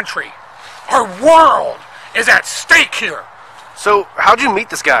our country. Our world is at stake here. So, how'd you meet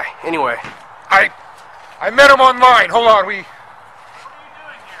this guy, anyway? I met him online. Hold on, What are you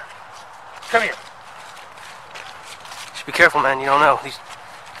doing here? Come here. Just be careful, man. You don't know.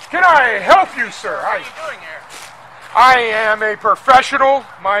 Can I help you, sir? What are you doing here? I am a professional.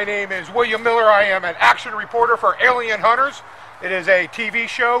 My name is William Miller. I am an action reporter for Alien Hunters. It is a TV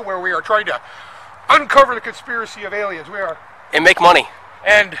show where we are trying to uncover the conspiracy of aliens. And make money.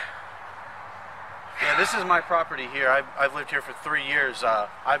 And yeah, this is my property here. I've lived here for 3 years.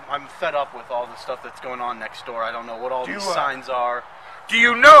 I'm fed up with all the stuff that's going on next door. I don't know what all these signs are. Do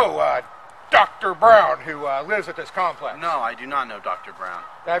you know Dr. Brown, who lives at this complex? No, I do not know Dr. Brown.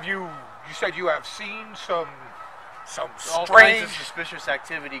 You said you have seen some all strange, kinds of suspicious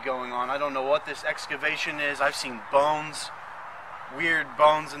activity going on. I don't know what this excavation is. I've seen bones, weird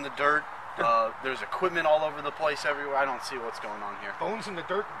bones in the dirt. There's equipment all over the place everywhere. I don't see what's going on here. Bones in the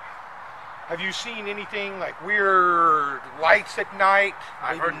dirt? Have you seen anything like weird lights at night?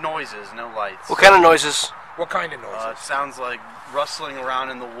 I've heard noises, no lights. What kind of noises? What kind of noises? It sounds like rustling around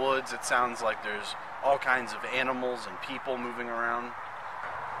in the woods. It sounds like there's all kinds of animals and people moving around.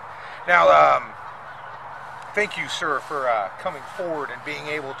 Now, thank you, sir, for coming forward and being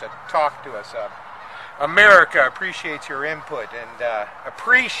able to talk to us. America appreciates your input and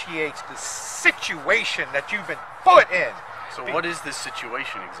appreciates the situation that you've been put in. So what is this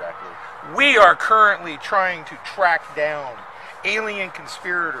situation exactly? We are currently trying to track down alien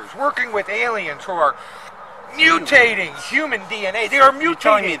conspirators, working with aliens who are mutating human DNA. They are mutating. You're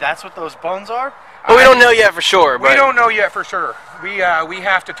telling me that's what those bones are? Well, we don't know yet for sure. We don't know yet for sure. We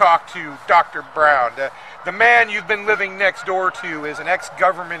have to talk to Dr. Brown. The man you've been living next door to is an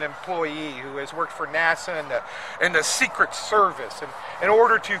ex-government employee who has worked for NASA and the Secret Service. And in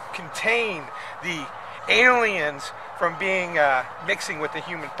order to contain the aliens from being mixing with the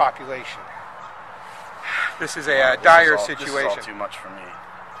human population. This is a dire situation. This is all too much for me.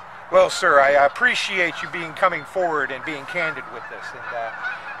 Well, sir, I appreciate you coming forward and being candid with this, and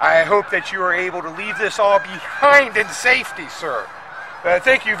I hope that you are able to leave this all behind in safety, sir.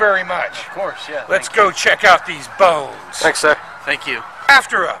 Thank you very much. Of course, yeah. Let's go check out these bones. Thanks, sir. Thank you.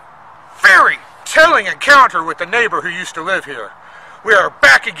 After a very telling encounter with the neighbor who used to live here, we are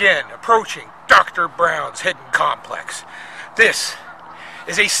back again, approaching Dr. Brown's hidden complex. This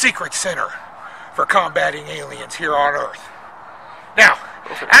is a secret center for combating aliens here on Earth. Now,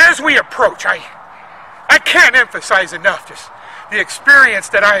 as we approach, I can't emphasize enough just the experience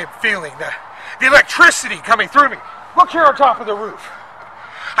that I am feeling, the electricity coming through me. Look here on top of the roof.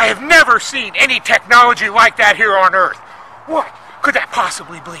 I have never seen any technology like that here on Earth. What could that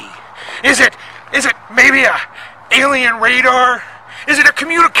possibly be? Is it maybe a alien radar? Is it a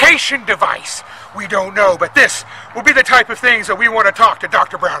communication device? We don't know, but this will be the type of things that we want to talk to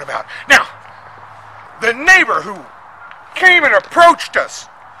Dr. Brown about. Now, the neighbor who came and approached us,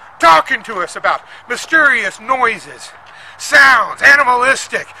 talking to us about mysterious noises, sounds,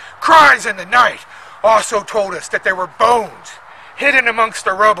 animalistic cries in the night, also told us that there were bones hidden amongst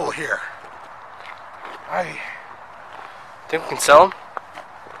the rubble here. I think we can sell them?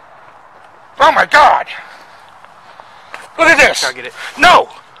 Oh my God! Look at this! I'll get it. No!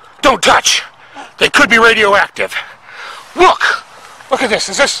 Don't touch! They could be radioactive. Look! Look at this.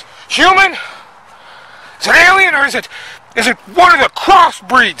 Is this human? Is it alien or is it one of the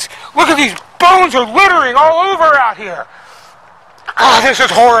crossbreeds? Look at these bones are littering all over out here. Ah, this is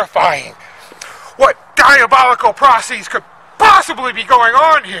horrifying. What diabolical processes could possibly be going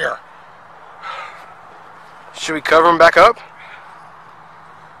on here? Should we cover them back up?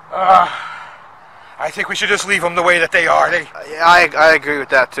 I think we should just leave them the way that they are. I agree with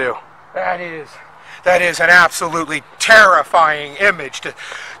that too. That is an absolutely terrifying image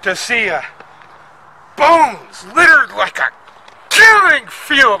to see bones littered like a killing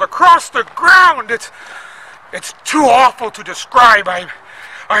field across the ground. It's too awful to describe. I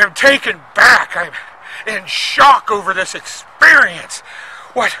am taken back. I'm in shock over this experience.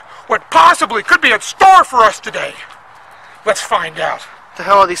 What possibly could be in store for us today? Let's find out. What the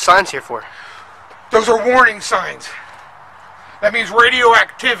hell are these signs here for? Those are warning signs. That means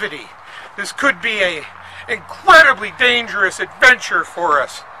radioactivity. This could be an incredibly dangerous adventure for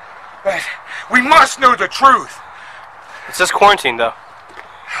us. But we must know the truth. It says quarantine, though.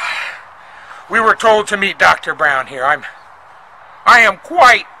 We were told to meet Dr. Brown here. I am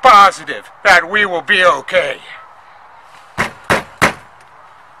quite positive that we will be okay.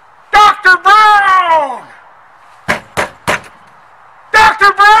 Dr. Brown!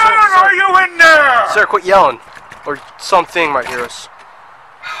 Dr. Brown, sir. Are you in there? Sir, quit yelling. Or something might hear us.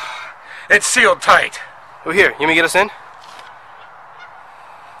 It's sealed tight. Oh, here. You want me to get us in?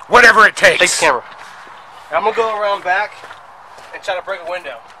 Whatever it takes. Take the camera. I'm going to go around back and try to break a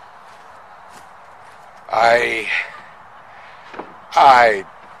window. I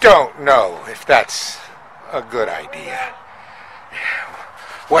don't know if that's a good idea.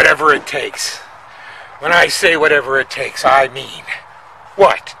 Whatever it takes. When I say whatever it takes, I mean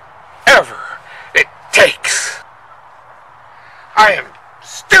whatever it takes. I am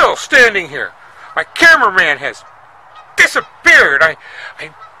still standing here. My cameraman has disappeared. I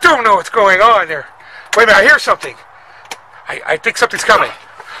don't know what's going on there. Wait a minute, I hear something. I think something's coming.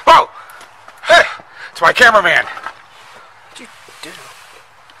 Whoa! Hey, it's my cameraman. What'd you do?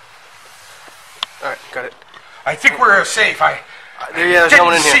 Alright, got it. I think we're safe. There's no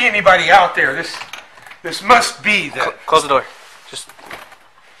one in here. Didn't see anybody out there. This must be the... Close the door. This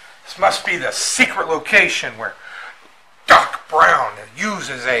must be the secret location where Doc Brown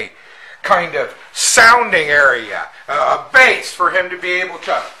uses a kind of sounding area, a base for him to be able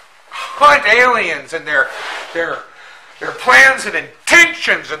to hunt aliens and their plans and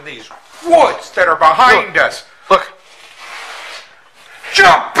intentions in these woods that are behind us. Look.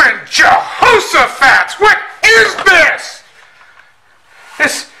 Jumping Jehoshaphat! What is this?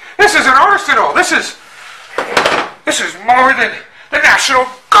 This is an arsenal. This is more than the National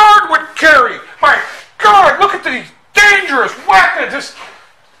Guard would carry. My God, look at these dangerous weapons.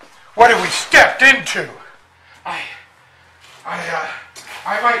 What have we stepped into? I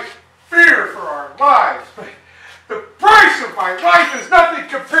might fear for our lives, but the price of my life is nothing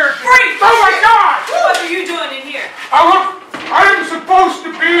compared to... Freeze! Oh my God! What are you doing in here? I am supposed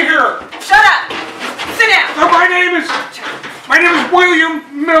to be here. Shut up! Sit down! So my name is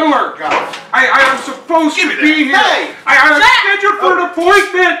William Miller. I am supposed to be here. Hey! I am scheduled for an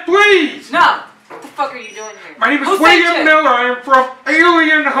appointment, please. No. What the fuck are you doing here? My name is William Miller. I am from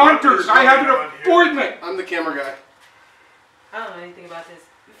Alien Hunters. I have an appointment. I'm the camera guy. I don't know anything about this.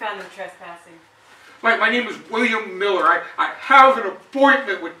 You found them trespassing. My name is William Miller. I have an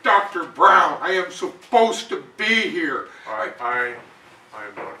appointment with Dr. Brown. I am supposed to be here. I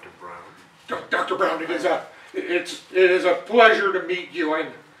am Dr. Brown. Dr. Brown, it is a pleasure to meet you.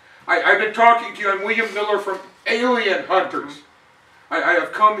 I've been talking to you. I'm William Miller from Alien Hunters. I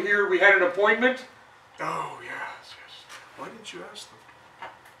have come here. We had an appointment. Oh, yes. Why didn't you ask them?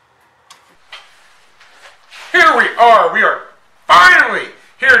 Here we are. We are finally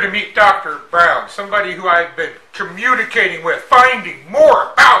here to meet Dr. Brown, somebody who I've been communicating with, finding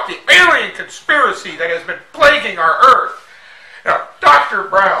more about the alien conspiracy that has been plaguing our Earth. Now, Dr.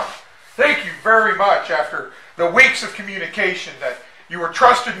 Brown, thank you very much after the weeks of communication that you were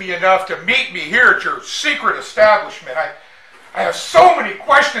trusted me enough to meet me here at your secret establishment. I have so many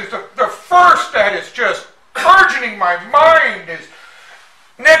questions. The first that is just burgeoning my mind is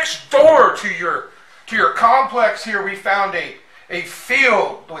next door to your complex here we found a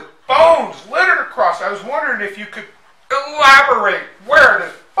field with bones littered across. I was wondering if you could elaborate where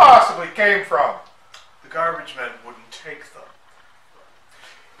this possibly came from. The garbage men wouldn't take them.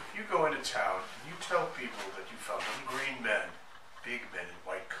 If you go into town and you tell people that you found little green men, big men in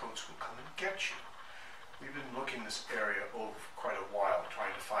white coats will come and get you. We've been looking this area over for quite a while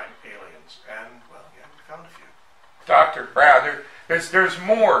trying to find aliens, and, well, yeah, we found a few. Dr. Brown, there's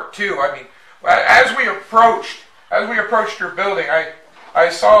more too. I mean, as we approached your building, I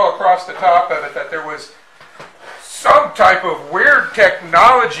saw across the top of it that there was some type of weird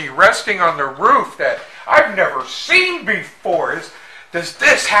technology resting on the roof that I've never seen before. Does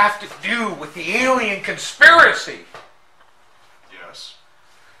this have to do with the alien conspiracy? Yes.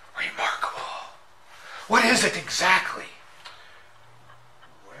 Remarkable. What is it exactly?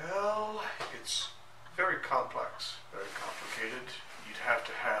 Well, it's very complex, very complicated. You'd have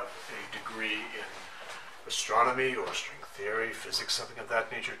to have a degree in astronomy or string theory, physics, something of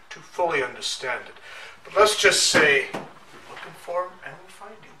that nature, to fully understand it. But let's just say we're looking for them and we're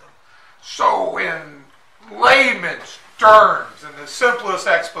finding them. So in layman's terms, in the simplest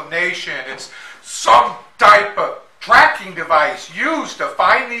explanation, it's some type of tracking device used to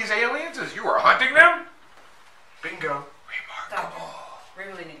find these aliens as you were hunting them? Bingo. Doctor, we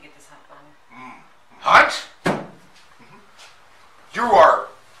really need to get this hunt going. Hunt? You are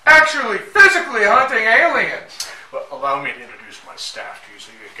actually physically hunting aliens. Well, allow me to introduce my staff to you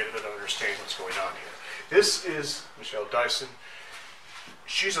so you can get a bit of understanding what's going on here. This is Michelle Dyson.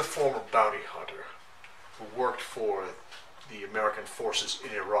 She's a former bounty hunter who worked for the American forces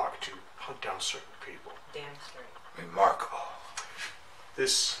in Iraq to hunt down certain people. Damn straight. Remarkable.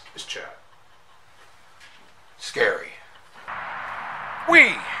 This is Chad. Scary.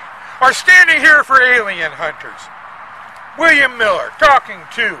 We are standing here for alien hunters. William Miller talking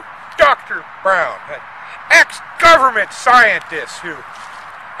to Dr. Brown, an ex-government scientist who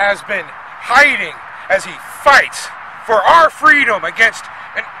has been hiding as he fights for our freedom against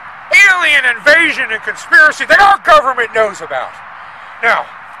an alien invasion and conspiracy that our government knows about. Now,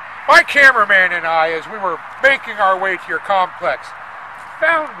 my cameraman and I, as we were making our way to your complex,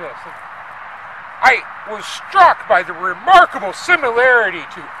 found this. And I was struck by the remarkable similarity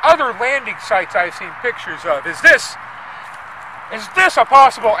to other landing sites I've seen pictures of. Is this a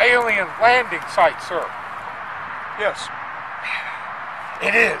possible alien landing site, sir? Yes.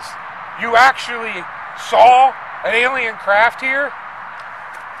 It is. You actually saw an alien craft here?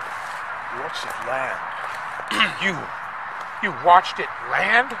 We watched it land. You watched it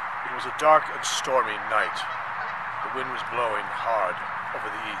land? It was a dark and stormy night. The wind was blowing hard over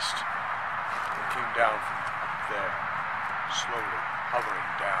the east. It came down from there, slowly hovering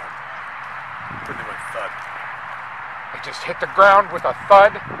down. Then they went thud. It just hit the ground with a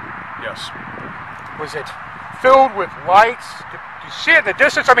thud? Yes. Was it filled with lights. You see it in the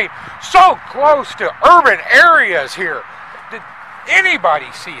distance? I mean, so close to urban areas here. Did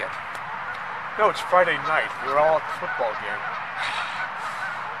anybody see it? No, it's Friday night. We're all at the football game.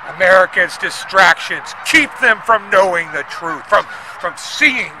 Americans' distractions keep them from knowing the truth, from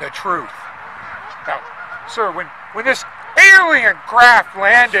seeing the truth. Now, sir, when this alien craft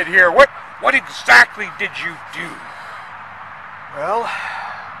landed here, what exactly did you do? Well,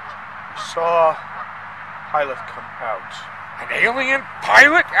 we saw a pilot come out. An alien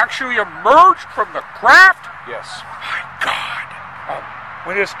pilot actually emerged from the craft? Yes. My God.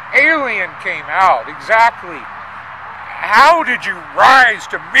 When this alien came out, exactly how did you rise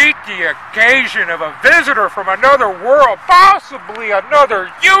to meet the occasion of a visitor from another world, possibly another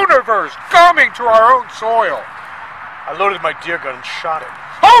universe, coming to our own soil? I loaded my deer gun and shot him.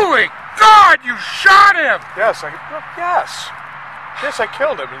 Holy God, you shot him! Yes, Yes, I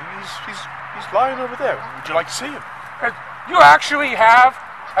killed him, and he's lying over there. Would you like to see him? You actually have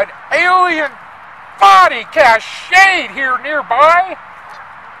an alien body cached here nearby?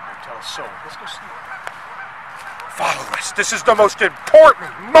 I tell us so. Let's go see him. Follow us. This is the most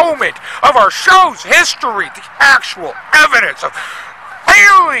important moment of our show's history. The actual evidence of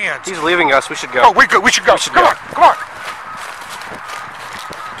aliens. He's leaving us. We should go. Oh, we should go. Come on.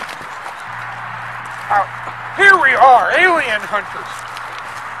 Here we are, alien hunters.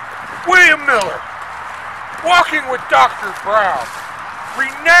 William Miller, walking with Dr. Brown,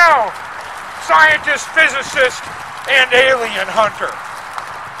 renowned scientist, physicist, and alien hunter.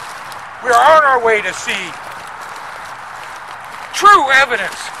 We are on our way to see true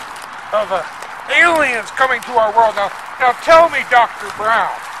evidence of aliens coming to our world. Now tell me, Dr.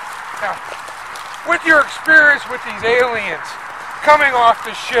 Brown, now, with your experience with these aliens coming off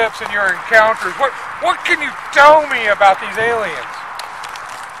the ships and your encounters, what can you tell me about these aliens?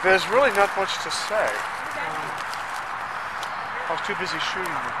 There's really not much to say. I was too busy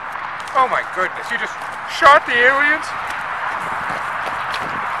shooting them. Oh my goodness, you just shot the aliens?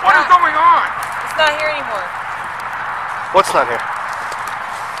 What is going on? It's not here anymore. What's not here?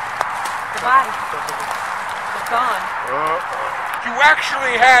 The body. It's gone. You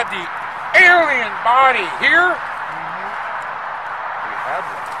actually had the alien body here? We had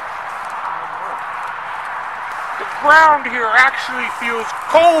one. The ground here actually feels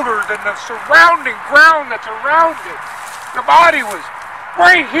colder than the surrounding ground that's around it. The body was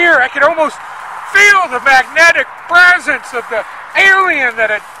right here. I could almost feel the magnetic presence of the alien that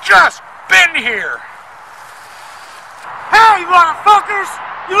had just been here. Hey, motherfuckers!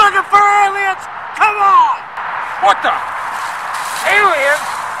 You looking for aliens? Come on! What the? Aliens?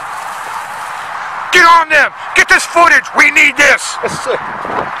 Get on them! Get this footage! We need this!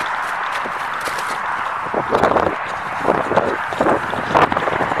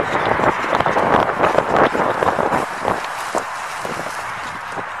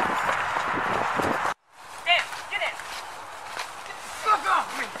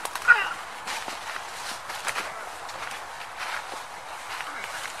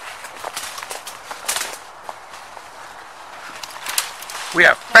 We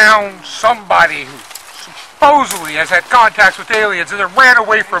have found somebody who supposedly has had contacts with aliens and then ran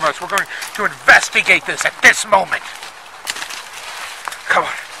away from us. We're going to investigate this at this moment. Come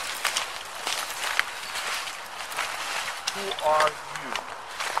on. Who are you?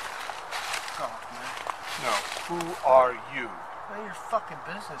 Come on, man. No, who are you? None of your fucking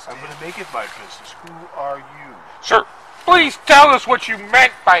business, I'm going to make it my business. Who are you? Sir, please tell us what you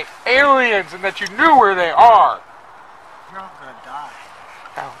meant by aliens and that you knew where they are. You're all gonna die.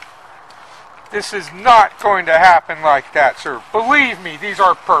 Now, this is not going to happen like that, sir. Believe me, these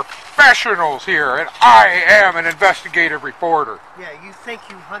are professionals here, and I am an investigative reporter. Yeah, you think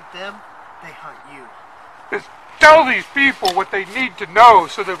you hunt them, they hunt you. Just tell these people what they need to know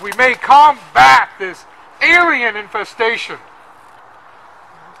so that we may combat this alien infestation.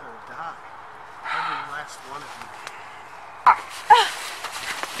 You're gonna die. Every last one of you.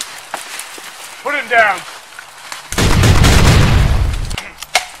 Put him down.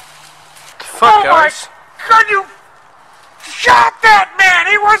 Fuck, guys. My God, you shot that man!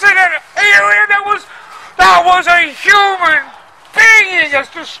 He wasn't an alien, that was a human being, as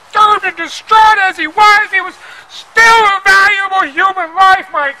disturbed and distraught as he was still a valuable human life,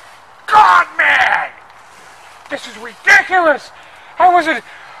 my God, man! This is ridiculous! I wasn't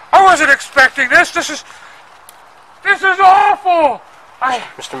expecting this. This is awful!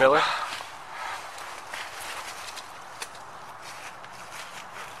 Mr. Miller?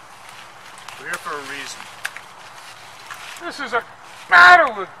 We're here for a reason. This is a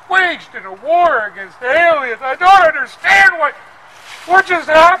battle waged in a war against aliens. I don't understand what... What just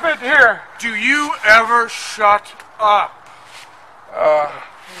happened here? Do you ever shut up?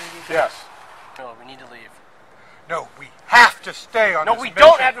 Yes. No, we need to leave. No, we have to stay on No, this we mission.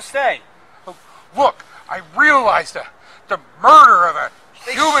 don't have to stay. Look, I realize the murder of a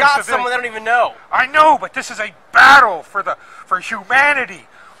They human shot civilian. someone they don't even know. I know, but this is a battle for humanity.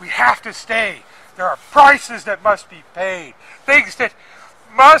 We have to stay. There are prices that must be paid. Things that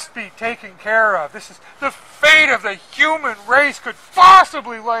must be taken care of. This is the fate of the human race could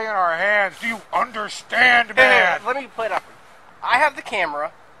possibly lay in our hands. Do you understand, man? Let me play it up. I have the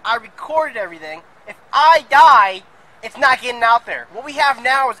camera. I recorded everything. If I die, it's not getting out there. What we have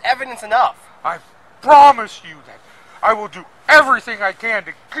now is evidence enough. I promise you that I will do everything I can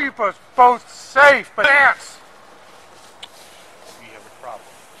to keep us both safe, but Vance! We have a problem.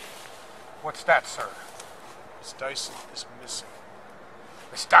 What's that, sir? Miss Dyson is missing.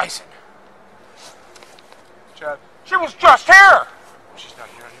 Miss Dyson? Chad. She was just here! She's not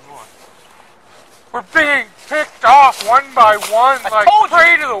here anymore. We're being picked off one by one like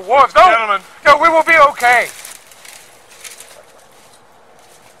prey to the wolves. No, Gentlemen. No, we will be okay.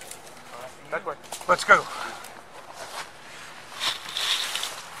 That way. Let's go.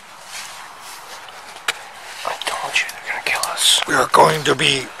 I told you they're gonna kill us. We are going to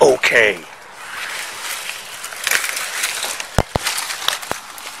be okay.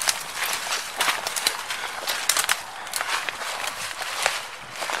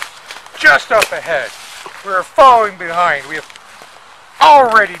 Just up ahead. We are falling behind. We have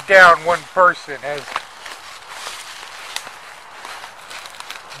already down one person as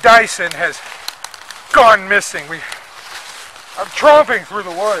Dyson has gone missing. I'm tromping through the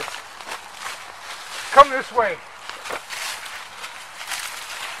woods. Come this way.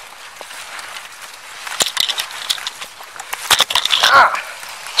 Ah,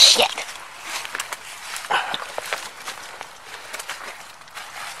 shit.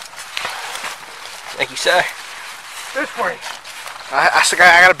 Thank you, sir. This way. I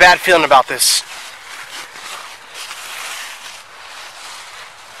got a bad feeling about this.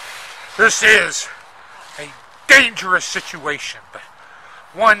 This is a dangerous situation, but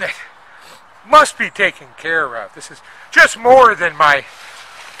one that must be taken care of. This is just more than my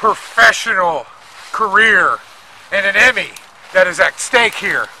professional career and an Emmy that is at stake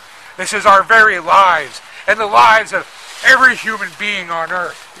here. This is our very lives and the lives of every human being on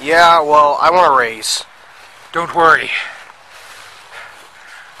Earth. Yeah, well, I want a raise. Don't worry.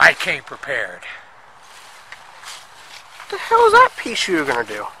 I came prepared. What the hell is that pea shooter gonna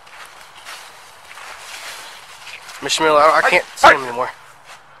do? Mr. Miller, I can't see him anymore.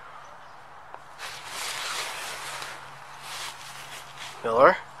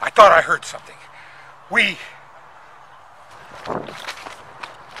 Miller? I thought I heard something.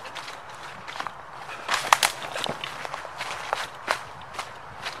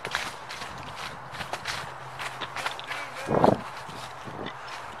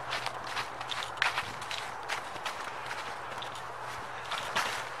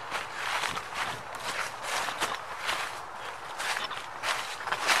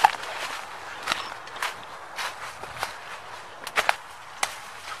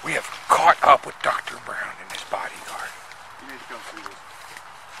 We have caught up with Dr. Brown and his bodyguard. You need to come through this.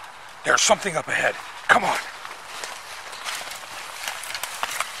 There's something up ahead. Come on.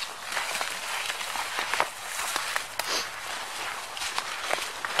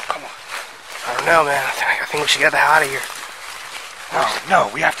 Come on. I don't know, man. I think we should get the hell out of here. No,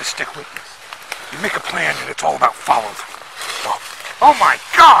 we have to stick with this. You make a plan and it's all about follow through. Oh my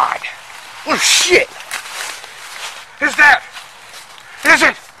God! Oh shit! Is that? Is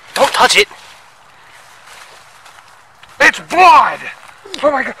it? Don't touch it! It's blood!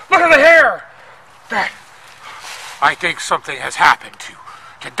 Oh my God, look at the hair! I think something has happened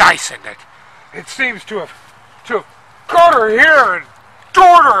to Dyson. That it seems to have got her here and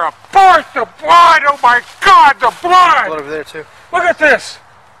torn her apart. The blood, oh my God, the blood! Blood over there too. Look at this!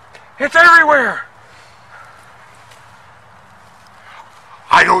 It's everywhere!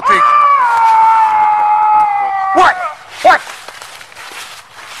 I don't think... What? What?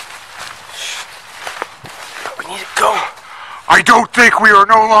 We need to go. I don't think we are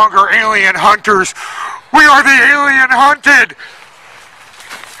no longer alien hunters. We are the alien hunted.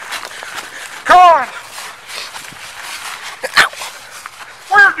 Come on.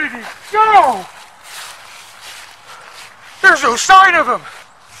 Where did he go? There's no sign of him.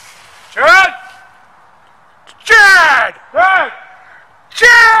 Chad! Chad! Chad!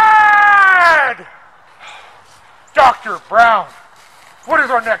 Chad! Dr. Brown, what is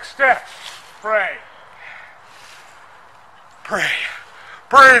our next step? Pray. Pray.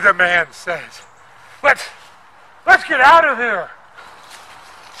 Pray, the man says. Let's get out of here.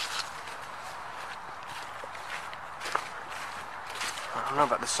 don't know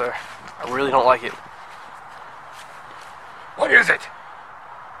about this, sir. I really don't like it. What is it?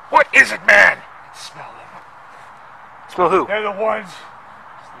 What is it, man? Smell them. Smell who? They're the ones.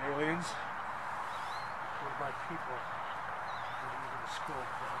 It's the aliens. They're my people. They're leaving the school.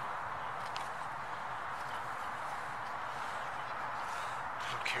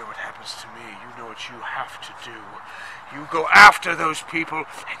 I don't care what happens to me. You know what you have to do. You go after those people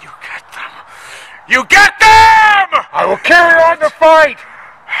and you get them. You get them! I will carry on the fight!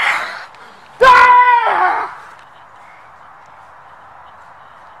 Ah!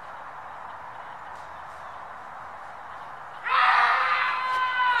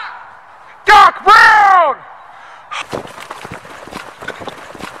 Doc Brown!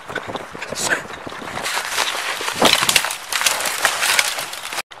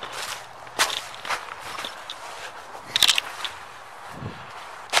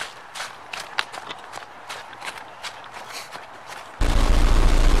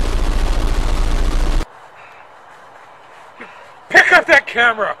 Pick up that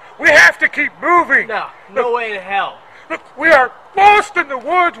camera! We have to keep moving! No way in hell. Look, we are lost in the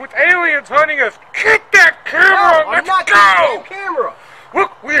woods with aliens hunting us. Get that camera! No, Let's I'm not go! getting the camera.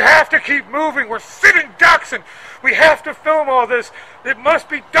 Look, we have to keep moving. We're sitting ducks, and we have to film all this. It must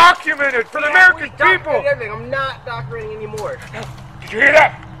be documented for the American people. Everything. I'm not documenting anymore. Did you hear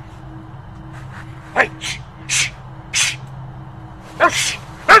that? Hey, shh, shh, shh. No, shh.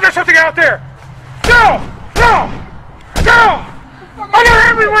 No, there's something out there. No, no, no. Oh, they're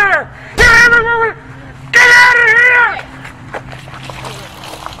everywhere. They're everywhere.